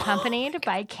room, accompanied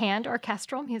by canned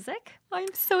orchestral music.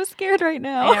 I'm so scared right I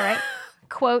now. know, right?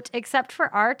 Quote, except for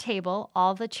our table,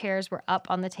 all the chairs were up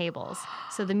on the tables.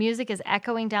 So the music is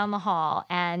echoing down the hall.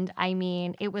 And I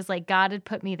mean, it was like God had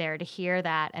put me there to hear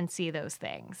that and see those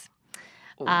things.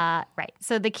 Right.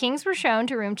 So the Kings were shown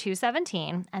to room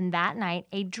 217. And that night,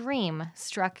 a dream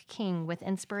struck King with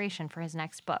inspiration for his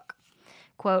next book.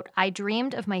 Quote, I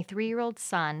dreamed of my 3-year-old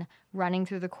son running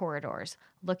through the corridors,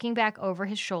 looking back over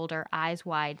his shoulder, eyes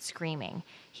wide, screaming.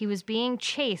 He was being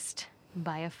chased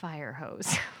by a fire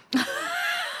hose.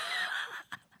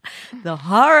 The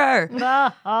horror.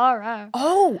 The horror.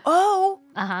 Oh.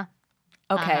 Uh-huh.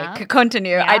 Okay,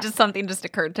 continue. Yeah. Something just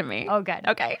occurred to me. Oh, good.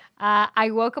 Okay.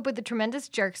 I woke up with a tremendous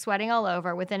jerk, sweating all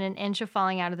over, within an inch of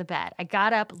falling out of the bed. I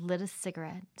got up, lit a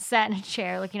cigarette, sat in a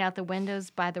chair, looking out the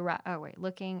windows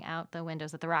looking out the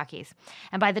windows at the Rockies.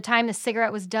 And by the time the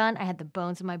cigarette was done, I had the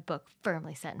bones of my book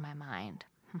firmly set in my mind.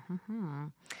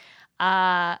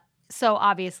 So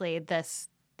obviously,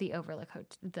 the Overlook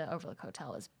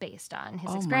Hotel is based on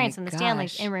his experience in the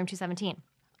Stanleys in room 217,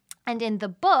 and in the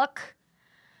book.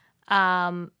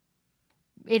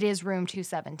 It is room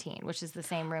 217, which is the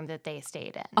same room that they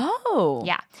stayed in. Oh.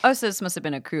 Yeah. Oh, so this must have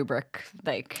been a Kubrick,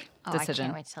 decision. I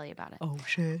can't wait to tell you about it. Oh,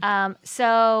 shit.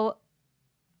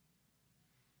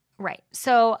 Right.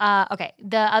 So, okay.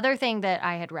 The other thing that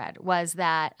I had read was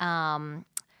that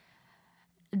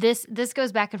this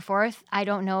goes back and forth. I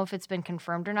don't know if it's been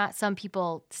confirmed or not. Some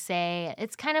people say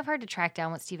it's kind of hard to track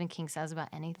down what Stephen King says about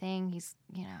anything. He's,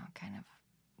 kind of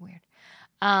weird.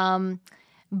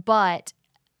 But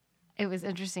it was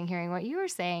interesting hearing what you were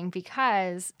saying,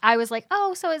 because I was like,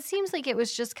 oh, so it seems like it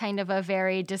was just kind of a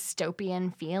very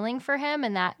dystopian feeling for him,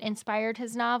 and that inspired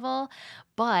his novel.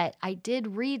 But I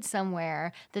did read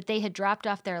somewhere that they had dropped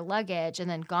off their luggage and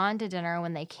then gone to dinner.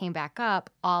 When they came back up,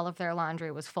 all of their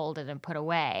laundry was folded and put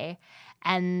away.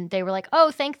 And they were like,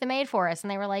 oh, thank the maid for us.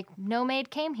 And they were like, no maid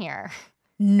came here.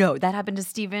 No, that happened to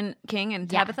Stephen King and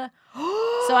Tabitha?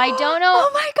 So I don't know.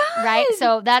 Oh my God. Right?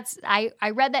 So I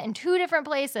read that in 2 different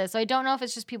places. So I don't know if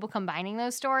it's just people combining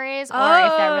those stories or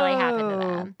if that really happened to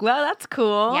them. Well, that's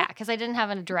cool. Yeah, because I didn't have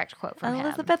a direct quote from him.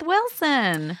 Elizabeth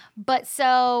Wilson. But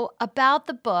so about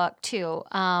the book too,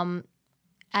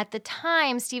 at the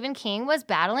time, Stephen King was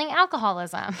battling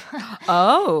alcoholism.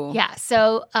 Oh. Yeah.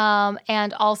 So,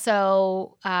 and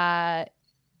also had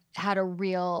a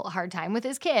real hard time with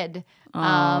his kid.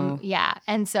 Yeah.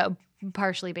 And so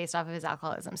partially based off of his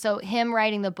alcoholism. So him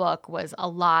writing the book was a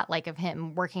lot like of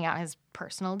him working out his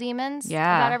personal demons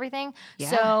about everything. Yeah.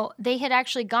 So they had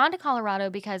actually gone to Colorado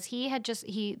because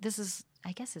this is,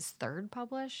 I guess, his 3rd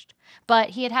published, but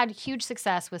he had huge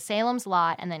success with Salem's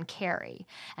Lot and then Carrie.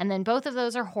 And then both of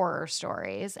those are horror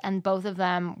stories, and both of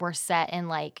them were set in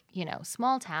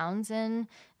small towns in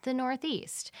the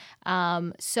Northeast.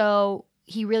 So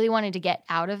he really wanted to get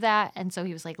out of that, and so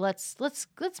he was like, let's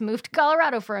move to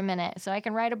Colorado for a minute so I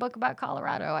can write a book about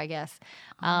Colorado, I guess.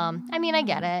 I mean, I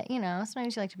get it.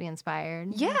 Sometimes you like to be inspired.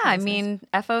 Yeah, I mean,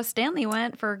 F.O. Stanley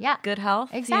went for good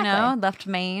health. Exactly. Left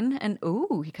Maine, and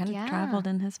he kind of traveled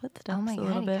in his footsteps a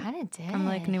little bit. He kind of did.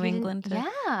 From New England to...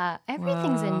 Yeah,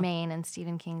 everything's in Maine in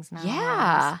Stephen King's novels.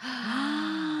 Yeah.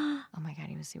 Oh my God,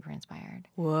 he was super inspired.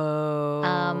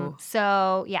 Whoa.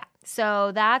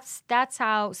 So that's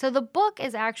how. So the book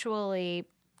is actually,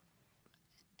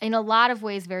 in a lot of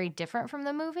ways, very different from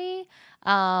the movie.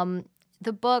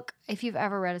 The book, if you've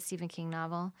ever read a Stephen King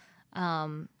novel,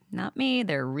 not me.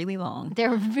 They're really long.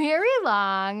 They're very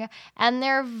long, and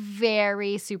they're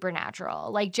very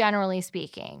supernatural. Generally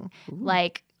speaking,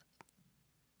 like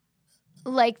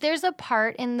there's a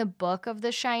part in the book of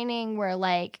The Shining where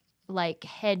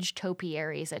hedge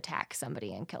topiaries attack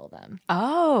somebody and kill them.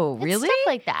 Oh, really? Stuff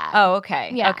like that. Oh,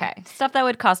 okay. Yeah. Okay. Stuff that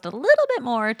would cost a little bit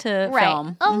more to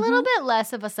film. A little bit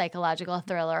less of a psychological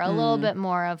thriller, a little bit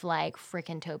more of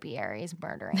frickin' topiaries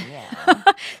murdering you.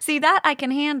 See, that I can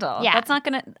handle. Yeah. That's not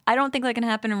going to, I don't think that can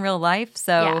happen in real life,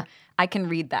 so I can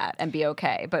read that and be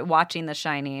okay. But watching The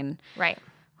Shining. Right.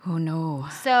 Oh, no.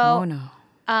 So, oh,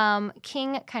 no.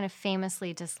 King kind of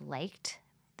famously disliked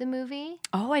the movie.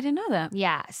 Oh, I didn't know that.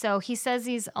 Yeah. So he says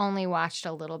he's only watched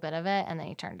a little bit of it and then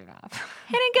he turned it off.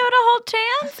 He didn't give it a whole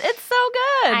chance? It's so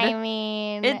good. I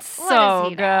mean, it's so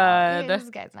good.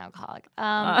 This guy's an alcoholic.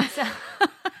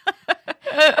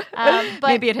 But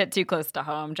maybe it hit too close to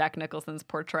home, Jack Nicholson's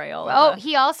portrayal.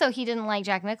 He didn't like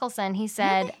Jack Nicholson. He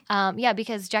said,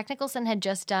 because Jack Nicholson had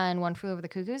just done One Flew Over the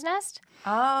Cuckoo's Nest.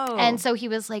 Oh. And so he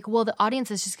was like, well, the audience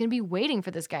is just going to be waiting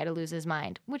for this guy to lose his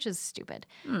mind, which is stupid.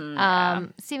 Yeah.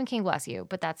 Stephen King, bless you,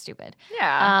 but that's stupid.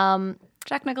 Yeah.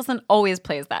 Jack Nicholson always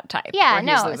plays that type. Yeah, where he's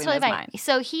no, losing it's totally his fine. mind.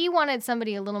 So he wanted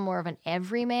somebody a little more of an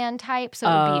everyman type, so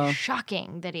it would be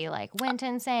shocking that he like went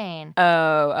insane.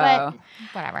 But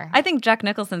whatever. I think Jack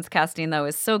Nicholson's casting though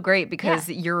is so great because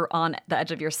you're on the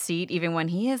edge of your seat, even when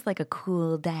he is like a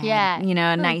cool dad. Yeah. You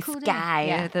know, a Really nice cool dad. guy.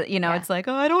 Yeah. It's like,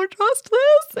 oh, I don't trust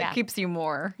this. Yeah. It keeps you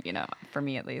more. For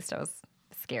me at least, I was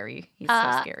scary. He's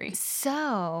so scary.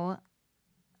 So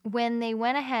when they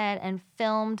went ahead and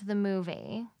filmed the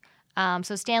movie,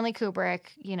 so Stanley Kubrick,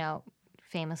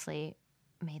 famously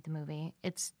made the movie.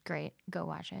 It's great. Go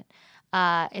watch it.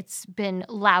 It's been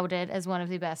lauded as one of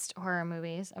the best horror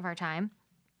movies of our time.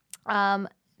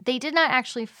 They did not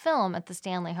actually film at the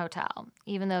Stanley Hotel,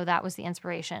 even though that was the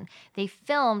inspiration. They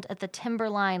filmed at the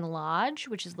Timberline Lodge,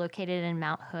 which is located in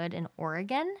Mount Hood in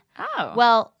Oregon. Oh.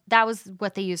 Well, that was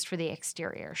what they used for the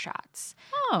exterior shots.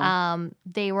 Oh.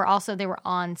 They were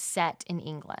on set in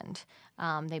England.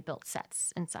 They built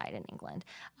sets inside in England.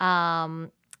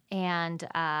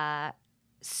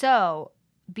 So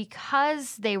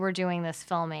because they were doing this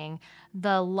filming,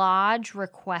 the lodge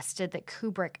requested that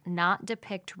Kubrick not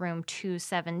depict room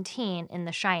 217 in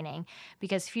The Shining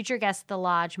because future guests at the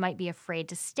lodge might be afraid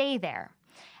to stay there.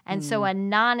 And so a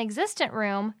non-existent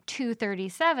room,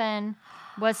 237,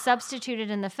 was substituted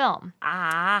in the film.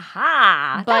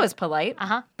 Aha! That was polite.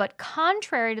 But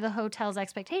contrary to the hotel's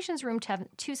expectations, room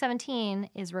 217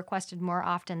 is requested more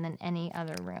often than any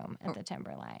other room at the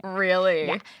Timberline. Really?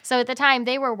 Yeah. So at the time,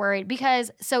 they were worried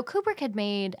because Kubrick had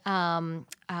made what's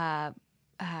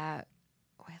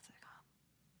it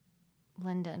called?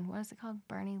 Lyndon. What is it called?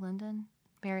 Barry Lyndon?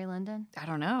 I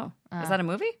don't know. Is that a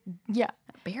movie? Yeah.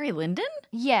 Barry Lyndon?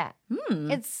 Yeah.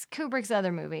 It's Kubrick's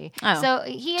other movie. Oh. So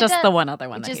he had Just done, the one other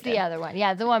one that Just he the did. other one.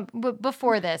 Yeah, the one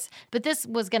before this. But this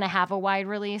was going to have a wide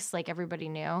release, like everybody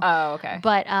knew. Oh, okay.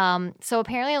 But so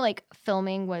apparently, like,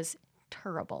 filming was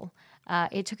terrible.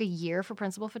 It took a year for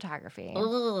principal photography.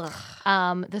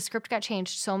 The script got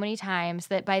changed so many times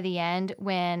that by the end,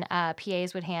 when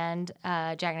PAs would hand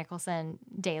Jack Nicholson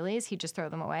dailies, he'd just throw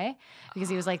them away because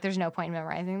he was like, there's no point in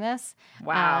memorizing this.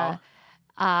 Wow.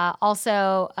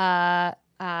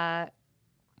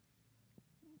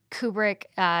 Kubrick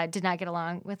did not get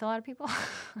along with a lot of people.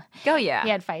 Oh, yeah. He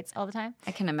had fights all the time.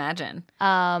 I can imagine.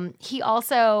 He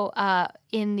also,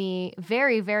 in the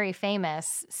very, very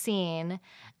famous scene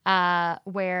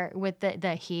where with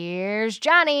the here's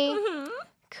Johnny,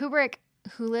 Kubrick,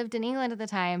 who lived in England at the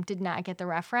time, did not get the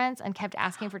reference and kept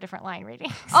asking for different line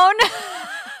readings. Oh, no.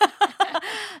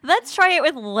 Let's try it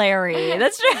with Larry.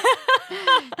 Let's try.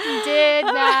 He did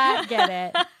not get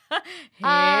it.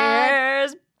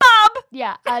 Here's Bob.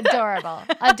 Yeah, adorable.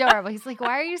 Adorable. He's like,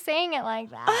 why are you saying it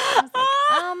like that? I was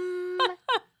like,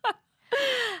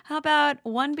 How about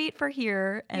one beat for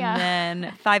here and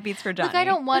then 5 beats for Johnny? Look, I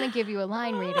don't want to give you a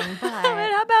line reading, but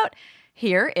How about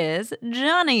here is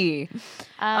Johnny?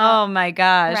 Oh my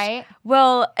gosh. Right?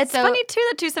 Well, it's funny too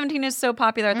that 217 is so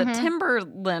popular at the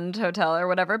Timberland Hotel or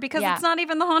whatever because Yeah. it's not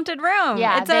even the haunted room.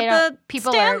 yeah, It's at the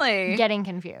people Stanley. are getting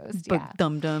confused. Yeah.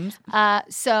 Dum-dums.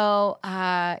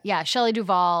 Shelley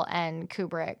Duvall and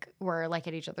Kubrick were like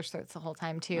at each other's throats the whole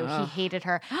time too. He hated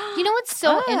her. You know what's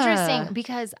so interesting?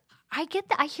 Because I get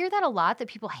that. I hear that a lot that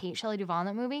people hate Shelley Duvall in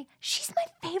that movie. She's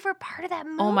my favorite part of that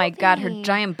movie. Oh my God, her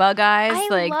giant bug eyes.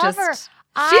 I love her.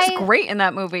 She's great in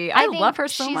that movie. I love her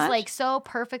so she's much. She's like so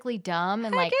perfectly dumb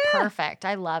and like perfect.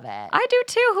 I love it. I do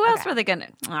too. Who else were they gonna?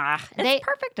 It's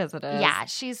perfect as it is. Yeah,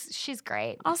 she's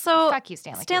great. Also, fuck you,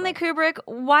 Stanley Kubrick.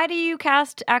 Why do you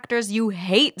cast actors you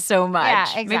hate so much? Yeah,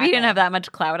 exactly. Maybe he didn't have that much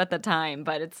clout at the time,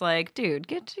 but it's like, dude,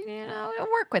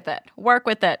 work with it. Work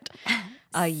with it.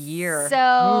 A year.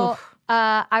 So.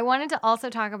 I wanted to also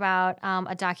talk about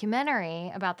a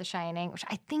documentary about The Shining, which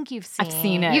I think you've seen. I've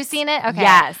seen it. You've seen it? Okay.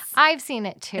 Yes. I've seen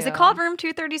it too. Is it called Room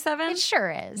 237? It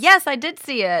sure is. Yes, I did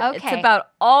see it. Okay. It's about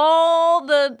all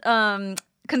the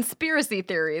conspiracy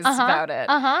theories about it.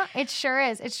 It sure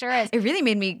is. It sure is. It really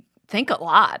made me think a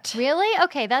lot. Really?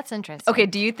 Okay, that's interesting. Okay,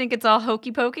 do you think it's all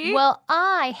hokey pokey? Well,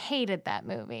 I hated that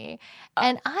movie,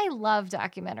 and I love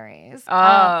documentaries.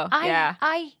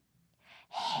 I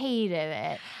hated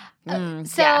it. It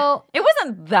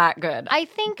wasn't that good. I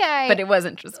think but it was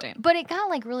interesting. But it got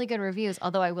like really good reviews.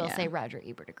 Although I will say Roger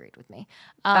Ebert agreed with me.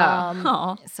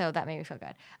 So that made me feel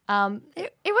good.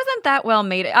 It wasn't that well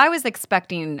made. I was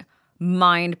expecting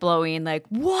mind blowing, like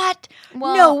what?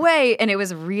 Well, no way! And it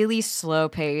was really slow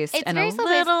paced and a slow-paced.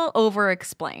 little over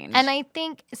explained. And I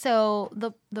think so.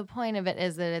 The point of it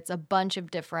is that it's a bunch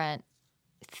of different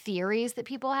theories that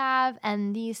people have,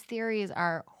 and these theories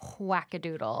are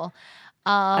wackadoodle.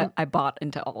 I bought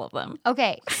into all of them.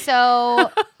 Okay,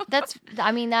 so that's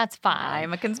fine.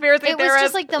 I'm a conspiracy It theorist. was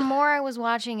just like the more I was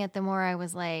watching it, the more I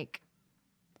was like,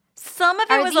 some of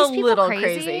it are was these a people little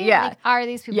crazy? Yeah. Like, are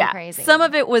these people crazy? Some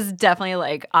of it was definitely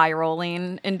like eye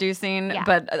rolling inducing, Yeah.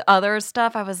 but other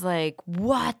stuff I was like,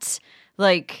 what?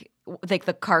 Like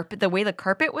the carpet, the way the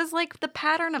carpet was like the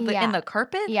pattern of in the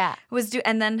carpet was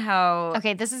and then how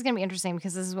Okay, this is going to be interesting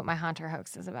because this is what my Haunter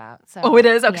hoax is about. So it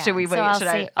is? Okay, should we wait? So I'll should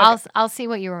see. I? Okay. I'll see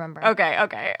what you remember. Okay.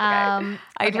 I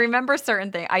remember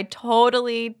certain things. I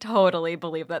totally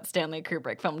believe that Stanley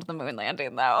Kubrick filmed the moon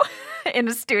landing though in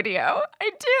a studio. I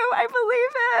do. I believe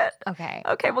it.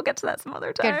 Okay, we'll get to that some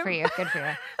other time. Good for you.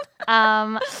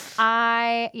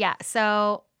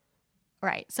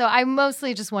 So I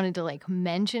mostly just wanted to like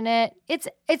mention it. It's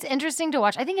interesting to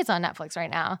watch. I think it's on Netflix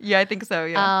right now. Yeah, I think so.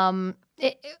 Yeah.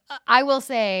 I will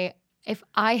say, if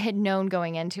I had known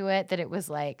going into it that it was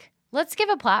like, let's give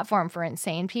a platform for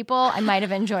insane people, I might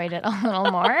have enjoyed it a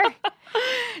little more.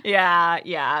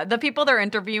 Yeah. The people they're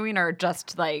interviewing are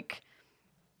just like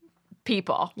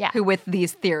people who with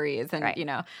these theories, and I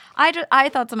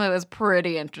thought some of it was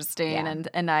pretty interesting,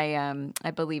 and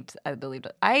I believe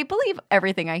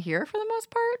everything I hear for the most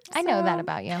part. So. I know that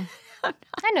about you. I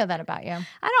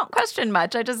don't question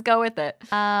much. I just go with it.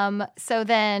 So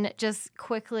then, just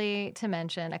quickly to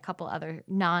mention a couple other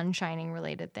non-Shining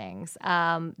related things.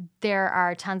 There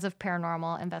are tons of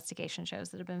paranormal investigation shows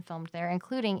that have been filmed there,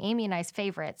 including Amy and I's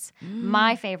favorites.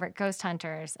 My favorite, Ghost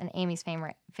Hunters, and Amy's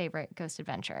favorite Ghost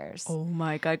Adventures. Oh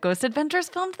my God, Ghost Adventures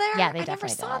filmed there? Yeah, they I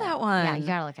definitely never saw that one. Yeah, you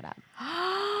gotta look it up.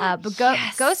 But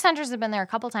Ghost Hunters have been there a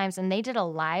couple times, and they did a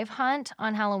live hunt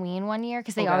on Halloween one year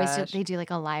because they do like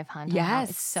a live hunt. Yes,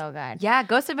 it's so good. Yeah,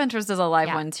 Ghost Adventures does a live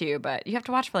one too, but you have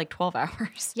to watch for like 12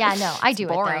 hours. Yeah, no, I do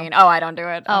boring. it though. Oh, I don't do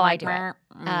it. I do it.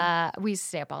 We used to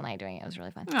stay up all night doing it. It was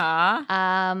really fun.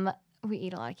 Aww. We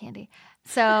eat a lot of candy.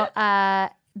 So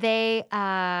the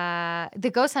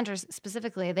Ghost Hunters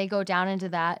specifically, they go down into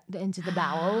the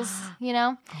bowels,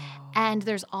 and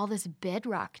there's all this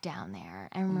bedrock down there.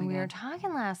 And when we were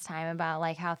talking last time about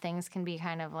like how things can be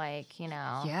kind of like,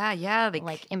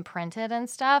 like imprinted and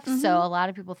stuff. Mm-hmm. So a lot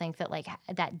of people think that like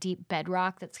that deep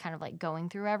bedrock that's kind of like going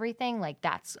through everything, like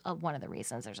that's one of the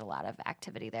reasons there's a lot of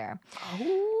activity there.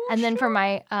 Oh, and then for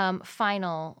my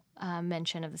final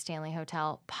mention of the Stanley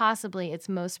Hotel, possibly its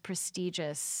most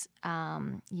prestigious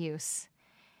use.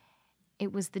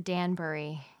 It was the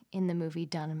Danbury in the movie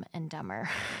Dumb and Dumber.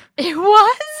 It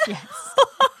was? Yes.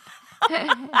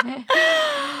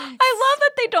 I love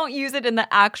that they don't use it in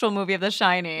the actual movie of The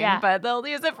Shining, but they'll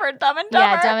use it for Dumb and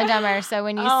Dumber. Yeah, Dumb and Dumber. So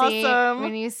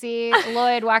when you see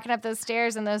Lloyd walking up those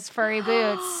stairs in those furry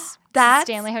boots, that's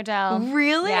Stanley Hotel.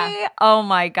 Really? Yeah. Oh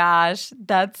my gosh,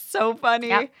 that's so funny.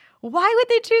 Yep. Why would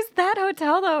they choose that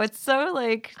hotel though? It's so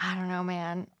like, I don't know,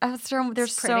 man.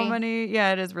 There's so many.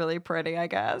 Yeah, it is really pretty, I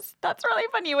guess. That's really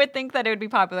fun. You would think that it would be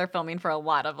popular filming for a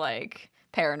lot of like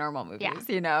paranormal movies,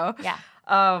 Yeah.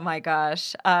 Oh my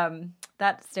gosh.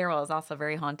 That stairwell is also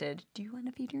very haunted. Do you want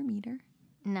to feed your meter?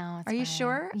 No, it's Are you fine.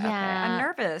 sure? Yeah. Okay. I'm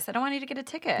nervous. I don't want you to get a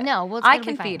ticket. No, well, I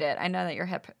can feed it. I know that your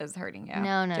hip is hurting you.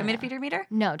 No. Do you want me to feed your meter?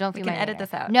 No, don't feed my meter. We can edit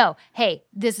this out. No. Hey,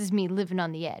 this is me living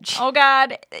on the edge. Oh,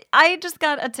 God. I just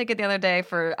got a ticket the other day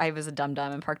I was a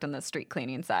dum-dum and parked on the street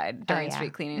cleaning side during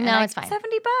street cleaning. No, it's fine.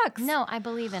 $70. No, I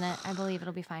believe in it. I believe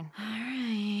it'll be fine. All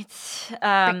right.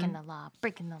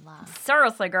 Breaking the law.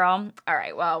 Seriously, girl. All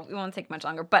right. Well, we won't take much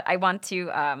longer, but I want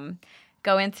to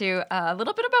go into a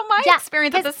little bit about my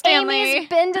experience at the Stanley. Amy's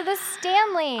been to the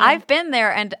Stanley. I've been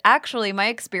there, and actually my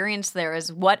experience there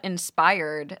is what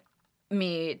inspired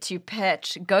me to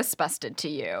pitch Ghostbusted to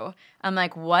you. I'm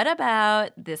like, what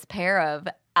about this pair of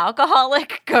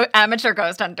alcoholic amateur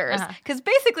ghost hunters? Because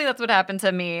basically that's what happened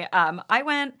to me. I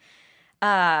went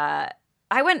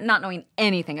not knowing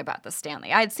anything about the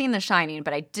Stanley. I had seen The Shining,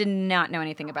 but I did not know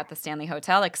anything about the Stanley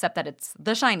Hotel, except that it's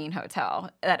the Shining Hotel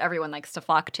that everyone likes to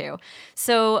flock to.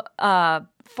 So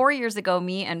 4 years ago,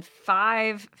 me and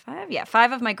five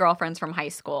of my girlfriends from high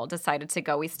school decided to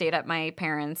go. We stayed at my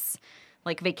parents'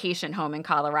 like vacation home in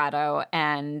Colorado,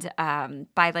 and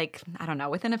by like, I don't know,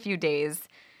 within a few days,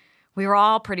 we were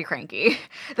all pretty cranky.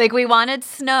 Like we wanted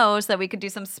snow so that we could do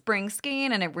some spring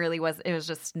skiing, and it was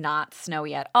just not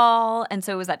snowy at all. And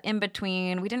so it was that in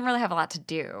between. We didn't really have a lot to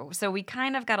do. So we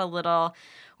kind of got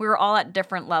we were all at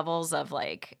different levels of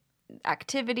like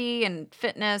activity and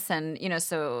fitness. And,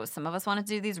 so some of us wanted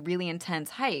to do these really intense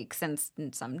hikes and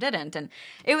some didn't. And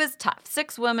it was tough.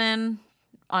 6 women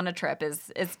on a trip is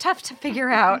tough to figure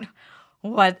out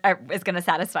what is going to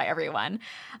satisfy everyone.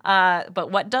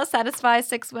 But what does satisfy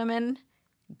 6 women?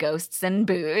 Ghosts and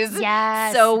booze.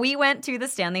 Yes. So we went to the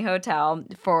Stanley Hotel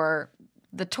for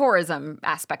the tourism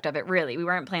aspect of it, really. We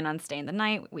weren't planning on staying the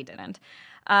night. We didn't.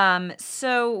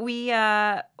 So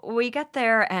we get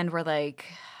there and we're like,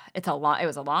 it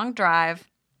was a long drive.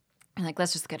 And like,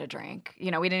 let's just get a drink.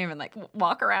 You know, we didn't even like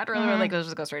walk around really. We're like, let's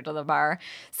just go straight to the bar.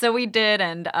 So we did.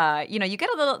 And, you know, you get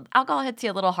alcohol hits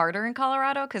you a little harder in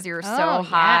Colorado because you're so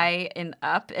high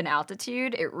up in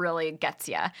altitude. It really gets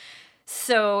you.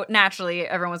 So naturally,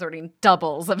 everyone was ordering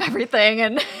doubles of everything.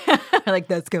 And like,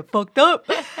 let's get fucked up.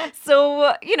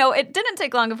 So, you know, it didn't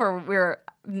take long before we were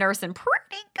nursing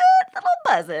pretty good little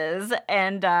buzzes.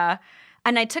 And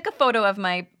I took a photo of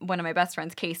one of my best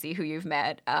friends, Casey, who you've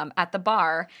met, at the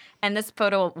bar. And this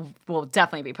photo will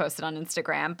definitely be posted on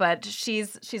Instagram. But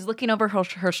she's looking over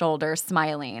her shoulder,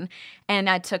 smiling. And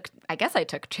I guess I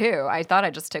took two. I thought I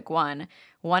just took one.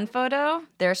 One photo,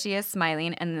 there she is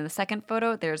smiling. And then the second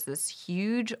photo, there's this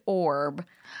huge orb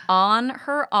on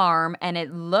her arm. And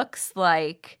it looks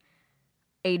like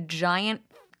a giant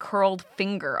curled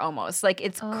finger almost. Like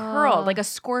it's curled like a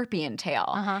scorpion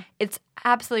tail. It's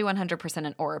absolutely 100%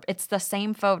 an orb. It's the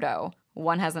same photo.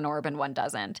 One has an orb and one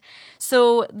doesn't.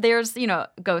 So there's, you know,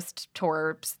 ghost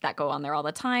tours that go on there all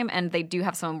the time. And they do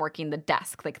have someone working the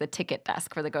desk, like the ticket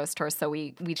desk for the ghost tours. So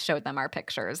we showed them our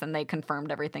pictures and they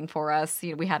confirmed everything for us.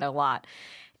 You know, we had a lot.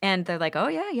 And they're like, oh,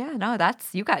 yeah, no,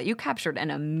 you captured an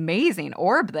amazing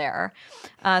orb there.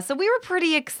 So we were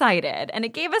pretty excited. And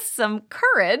it gave us some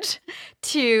courage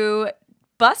to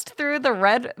bust through the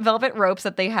red velvet ropes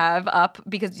that they have up,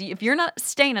 because if you're not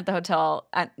staying at the hotel,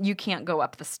 you can't go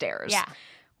up the stairs. Yeah.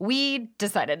 We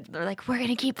decided, they're like, we're going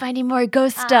to keep finding more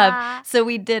ghost stuff. So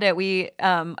we did it. We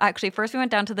actually, first we went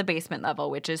down to the basement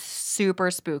level, which is super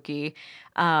spooky.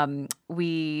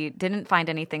 We didn't find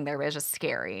anything there. It was just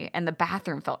scary. And the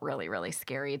bathroom felt really, really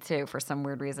scary too for some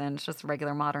weird reason. It's just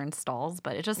regular modern stalls,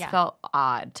 but it just felt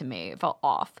odd to me. It felt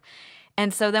off.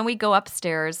 And so then we go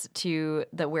upstairs to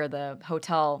where the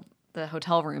hotel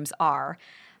rooms are.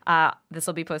 This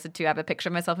will be posted too. I have a picture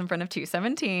of myself in front of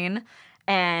 217.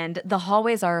 And the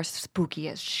hallways are spooky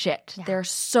as shit. Yeah. They're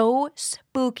so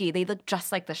spooky. They look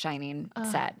just like the Shining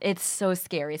set. It's so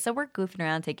scary. So we're goofing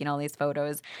around taking all these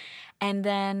photos. And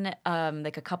then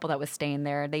like a couple that was staying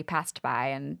there, they passed by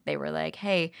and they were like,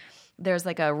 hey, there's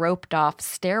like a roped off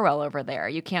stairwell over there.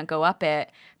 You can't go up it,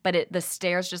 but the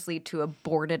stairs just lead to a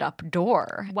boarded up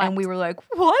door. What? And we were like,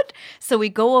 what? So we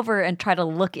go over and try to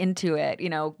look into it, you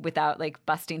know, without like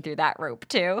busting through that rope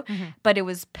too. Mm-hmm. But it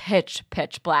was pitch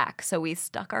black. So we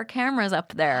stuck our cameras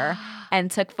up there and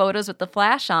took photos with the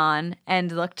flash on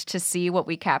and looked to see what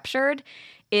we captured.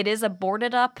 It is a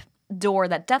boarded up door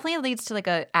that definitely leads to like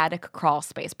a attic crawl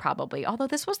space probably, although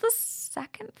this was the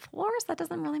second floor, so that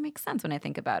doesn't really make sense when I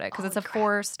think about it because it's a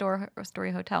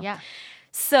 4-story hotel. Yeah.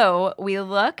 So we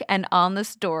look, and on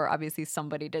this door, obviously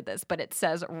somebody did this, but it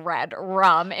says Red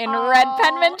Rum in red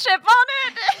penmanship on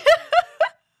it.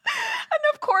 And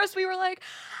of course we were like,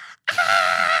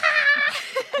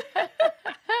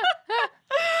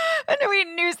 and we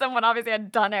knew someone obviously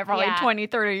had done it probably 20,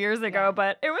 30 years ago,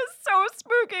 but it was so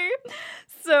spooky.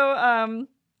 So,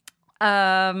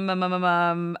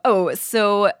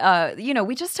 you know,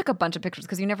 we just took a bunch of pictures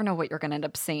because you never know what you're going to end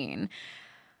up seeing.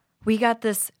 We got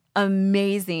this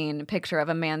amazing picture of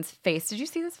a man's face. Did you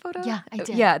see this photo? Yeah, I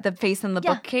did. Yeah, the face in the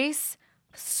bookcase.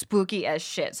 Spooky as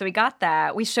shit. So we got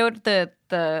that. We showed the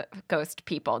ghost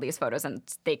people these photos, and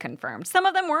they confirmed. Some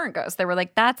of them weren't ghosts. They were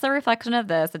like, that's a reflection of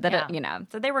this. You know,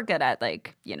 so they were good at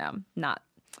like, you know, not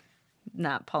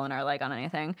pulling our leg on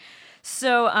anything.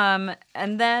 So,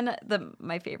 and then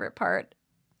my favorite part.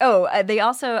 They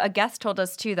also, a guest told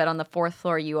us too that on the 4th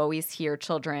floor you always hear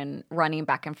children running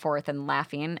back and forth and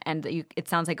laughing, and it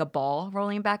sounds like a ball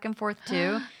rolling back and forth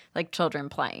too, like children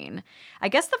playing. I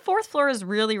guess the 4th floor is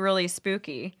really, really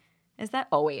spooky. Is that?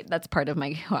 Oh, wait, that's part of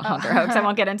my haunter hoax. I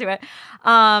won't get into it.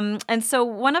 And so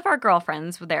one of our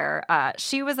girlfriends there,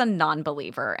 she was a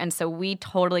non-believer. And so we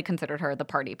totally considered her the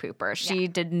party pooper. She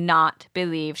did not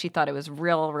believe. She thought it was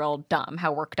real, real dumb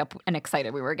how worked up and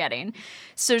excited we were getting.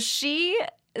 So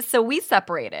we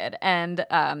separated, and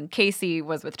Casey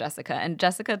was with Jessica. And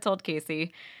Jessica told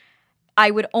Casey, I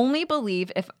would only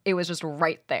believe if it was just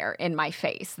right there in my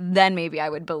face. Then maybe I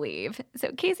would believe.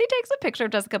 So Casey takes a picture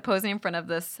of Jessica posing in front of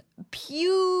this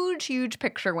huge, huge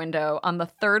picture window on the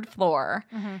 3rd floor.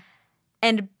 Mm-hmm.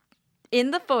 And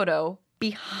in the photo,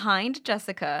 behind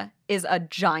Jessica is a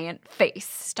giant face.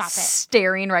 Stop it.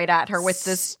 Staring right at her with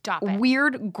this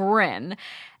weird grin.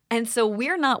 And so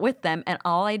we're not with them, and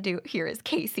all I do hear is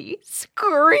Casey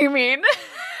screaming.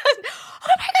 Oh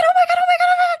my God.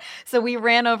 So we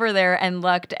ran over there and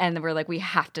looked, and we're like, we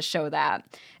have to show that.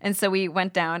 And so we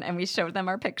went down and we showed them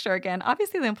our picture again.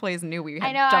 Obviously, the employees knew we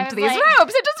had jumped these ropes. I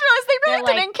just realized they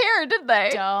really didn't care, did they?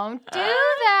 Don't do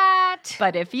that.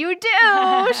 But if you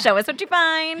do, show us what you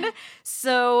find.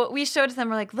 So we showed them.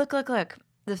 We're like, look.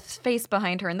 The face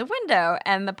behind her in the window.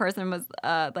 And the person was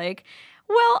like,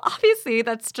 well, obviously,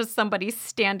 that's just somebody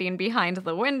standing behind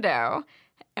the window.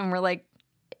 And we're like,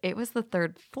 it was the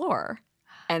third floor.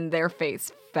 And their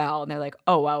face fell. And they're like,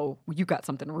 oh, wow, you got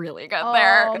something really good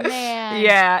there. Oh, man.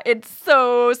 Yeah, it's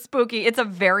so spooky. It's a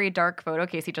very dark photo.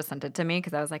 Casey just sent it to me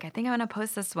because I was like, I think I'm going to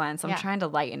post this one. So I'm trying to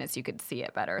lighten it so you could see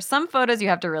it better. Some photos you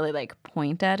have to really like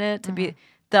point at it to be.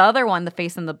 The other one, the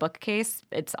face in the bookcase,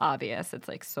 it's obvious. It's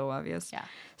like so obvious. Yeah.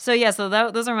 So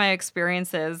those are my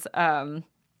experiences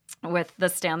with the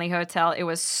Stanley Hotel. It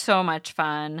was so much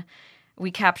fun.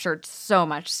 We captured so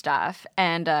much stuff.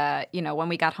 And, when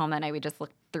we got home that night, we just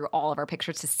looked through all of our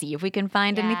pictures to see if we can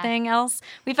find anything else.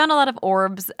 We found a lot of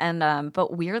orbs, and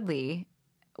but weirdly,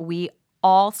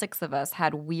 all 6 of us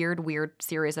had weird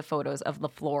series of photos of the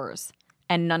floors.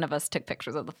 And none of us took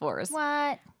pictures of the floors.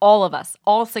 What? All of us,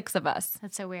 all 6 of us.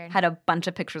 That's so weird. Had a bunch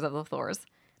of pictures of the floors.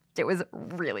 It was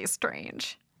really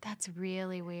strange. That's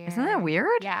really weird. Isn't that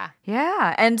weird? Yeah.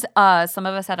 Yeah. And some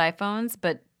of us had iPhones,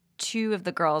 but 2 of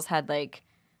the girls had like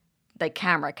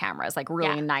cameras, like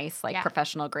really nice, like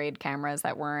professional grade cameras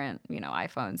that weren't,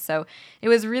 iPhones. So it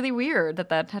was really weird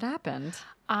that had happened.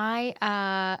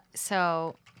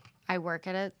 I work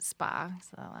at a spa.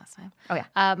 So the last time. Oh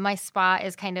yeah. My spa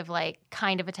is kind of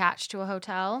attached to a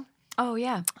hotel. Oh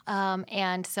yeah.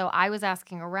 And so I was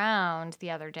asking around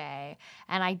the other day,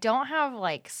 and I don't have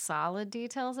solid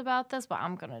details about this, but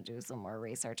I'm gonna do some more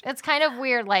research. It's kind of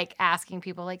weird, asking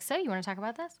people so you want to talk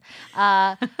about this?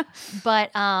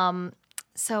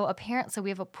 So we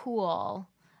have a pool,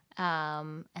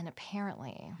 and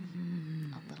apparently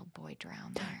a little boy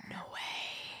drowned there. No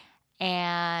way.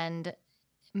 And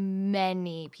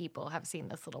many people have seen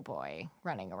this little boy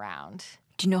running around.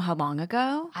 Do you know how long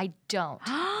ago? I don't.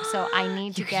 So I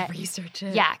need to get research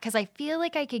it. Yeah, because I feel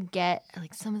like I could get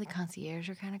some of the concierge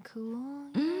are kind of cool.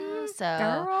 So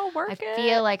girl, I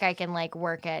feel like I can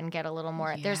work it and get a little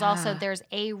more. Yeah. There's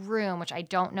a room, which I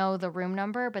don't know the room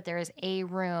number, but there is a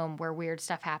room where weird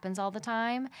stuff happens all the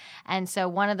time. And so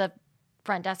one of the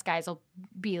front desk guys will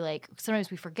be sometimes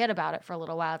we forget about it for a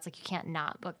little while. It's you can't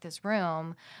not book this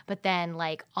room. But then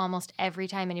almost every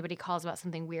time anybody calls about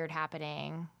something weird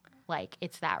happening,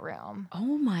 it's that room.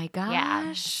 Oh my gosh.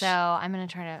 Yeah. So I'm going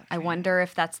to try to. I wonder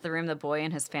if that's the room the boy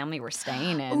and his family were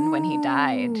staying in when he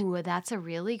died. Ooh, that's a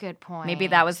really good point. Maybe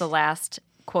that was the last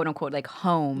quote unquote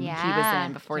home he was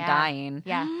in before dying.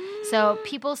 Yeah. So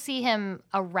people see him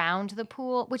around the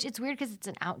pool, which it's weird because it's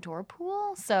an outdoor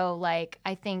pool. So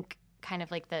I think kind of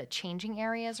the changing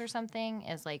areas or something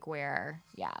is where,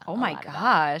 Oh my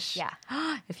gosh. Yeah.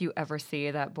 If you ever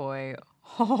see that boy,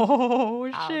 oh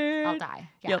shit. I'll die.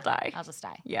 Yeah. You'll die. I'll just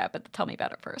die. Yeah, but tell me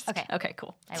about it first. Okay,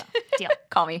 cool. I will. Deal.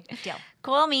 Call me. Deal.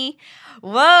 Call me.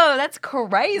 Whoa, that's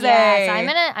crazy. Yeah, so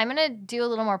I'm gonna do a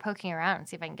little more poking around and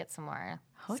see if I can get some more.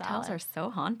 Hotels are so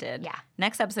haunted. Yeah.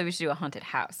 Next episode, we should do a haunted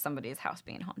house. Somebody's house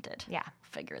being haunted. Yeah.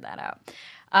 Figure that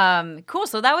out. Cool.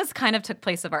 So that was kind of took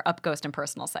place of our Up Ghost and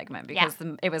Personal segment because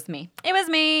it was me.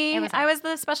 I was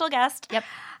the special guest. Yep.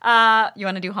 You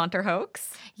want to do Haunt or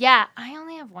Hoax? Yeah. I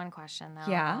only have one question,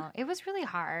 though. Yeah. It was really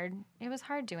hard. It was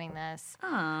hard doing this.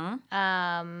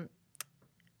 Aww.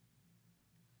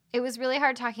 It was really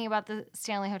hard talking about the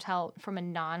Stanley Hotel from a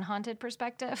non-haunted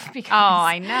perspective because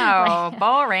I know.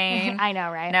 Boring. I know,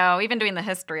 right? No, even doing the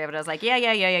history of it, I was like,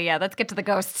 yeah. Let's get to the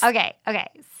ghosts. Okay.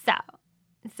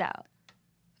 So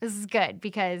this is good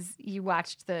because you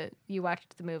watched the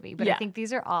movie, but I think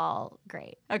these are all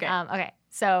great. Okay. Okay.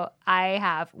 So I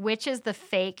have which is the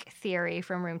fake theory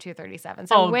from Room 237.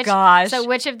 So gosh. So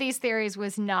which of these theories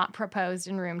was not proposed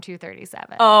in Room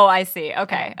 237? Oh, I see.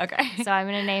 Okay. So I'm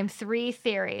going to name 3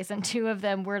 theories, and 2 of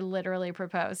them were literally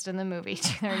proposed in the movie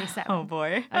 237. Oh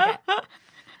boy.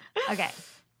 Okay.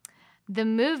 The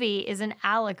movie is an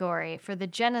allegory for the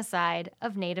genocide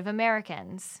of Native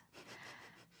Americans.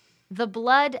 The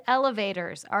blood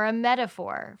elevators are a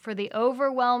metaphor for the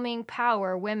overwhelming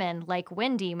power women like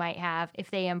Wendy might have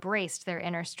if they embraced their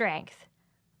inner strength.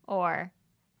 Or,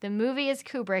 the movie is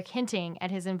Kubrick hinting at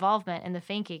his involvement in the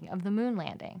faking of the moon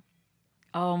landing.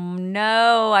 Oh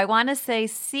no, I want to say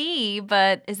C,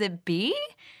 but is it B?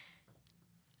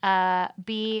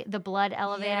 B, the blood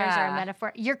elevators are Yeah. a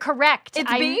metaphor. You're correct.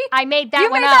 It's B? I made that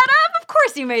You one made up. that up? Of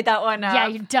course you made that one up.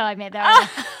 Yeah, I made that one up.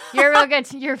 You're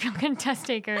a real good test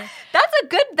taker.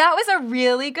 That was a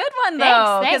really good one,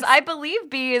 though. Thanks. Because I believe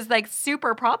B is like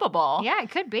super probable. Yeah, it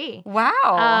could be.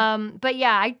 Wow. But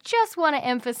yeah, I just want to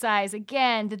emphasize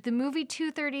again that the movie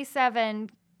 237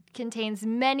 contains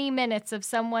many minutes of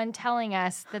someone telling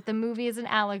us that the movie is an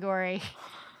allegory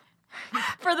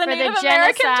for the for Native the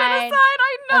American genocide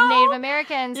I know. of Native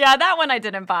Americans. Yeah, that one I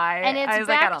didn't buy. And I it's was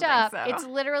like, I backed don't up. think so. It's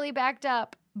literally backed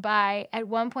up by, at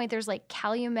one point, there's like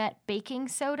Calumet baking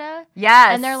soda.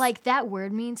 Yes. And they're like, that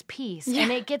word means peace. And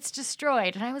it gets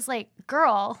destroyed. And I was like,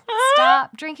 girl,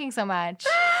 stop drinking so much.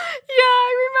 Yeah,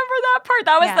 I remember that part.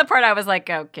 That was Yeah. the part I was like,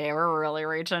 okay, we're really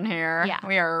reaching here. Yeah.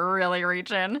 We are really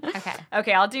reaching. Okay.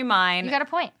 Okay, I'll do mine. You got a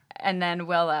point. And then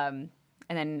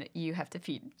and then you have to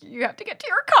get to your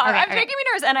car. Okay, I'm okay. making me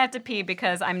nervous. And I have to pee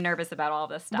because I'm nervous about all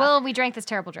this stuff. Well, we drank this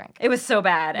terrible drink. It was so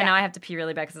bad, and Yeah. now I have to pee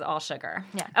really bad because it's all sugar.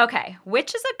 Yeah. Okay,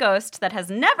 which is a ghost that has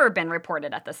never been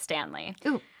reported at the Stanley?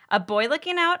 Ooh. A boy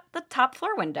looking out the top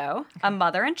floor window, a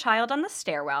mother and child on the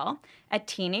stairwell, a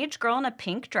teenage girl in a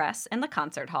pink dress in the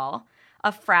concert hall,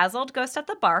 a frazzled ghost at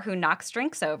the bar who knocks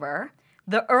drinks over,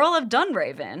 the Earl of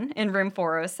Dunraven in room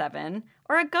 407,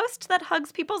 or a ghost that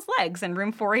hugs people's legs in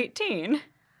room 418.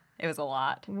 It was a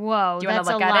lot. Whoa, Do you wanna that's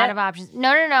a look at lot it? of options.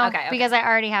 No, Okay. because I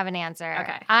already have an answer.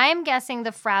 Okay. I'm guessing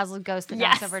the frazzled ghost that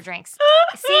knocks Yes. over drinks.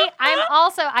 See, I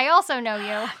also know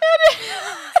you.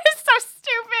 It's so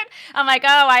stupid. I'm like,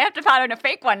 oh, I have to put on a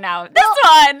fake one now. This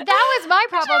one. That was my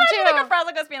problem Imagine, like, a too.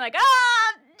 frazzled ghost being like,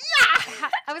 ah, yeah.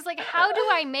 I was like, how do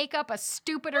I make up a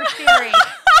stupider theory?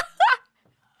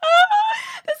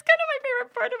 That's kind of my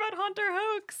favorite part about Haunter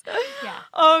Hoax. Yeah.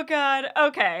 Oh, God.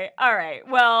 Okay. All right.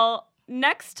 Well,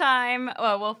 next time,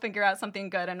 we'll figure out something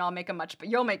good and I'll make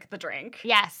you'll make the drink.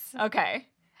 Yes. Okay.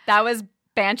 That was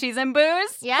Banshees and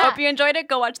Booze. Yeah. Hope you enjoyed it.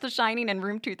 Go watch The Shining in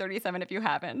room 237 if you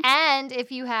haven't. And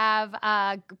if you have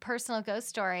personal ghost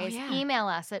stories, yeah. email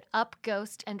us at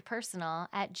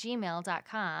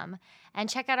upghostandpersonal@gmail.com and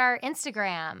check out our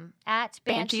Instagram at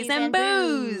Banshees Banshees and and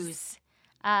Booze. Booze.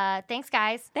 Thanks,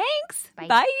 guys. Thanks. Bye.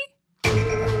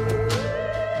 Bye.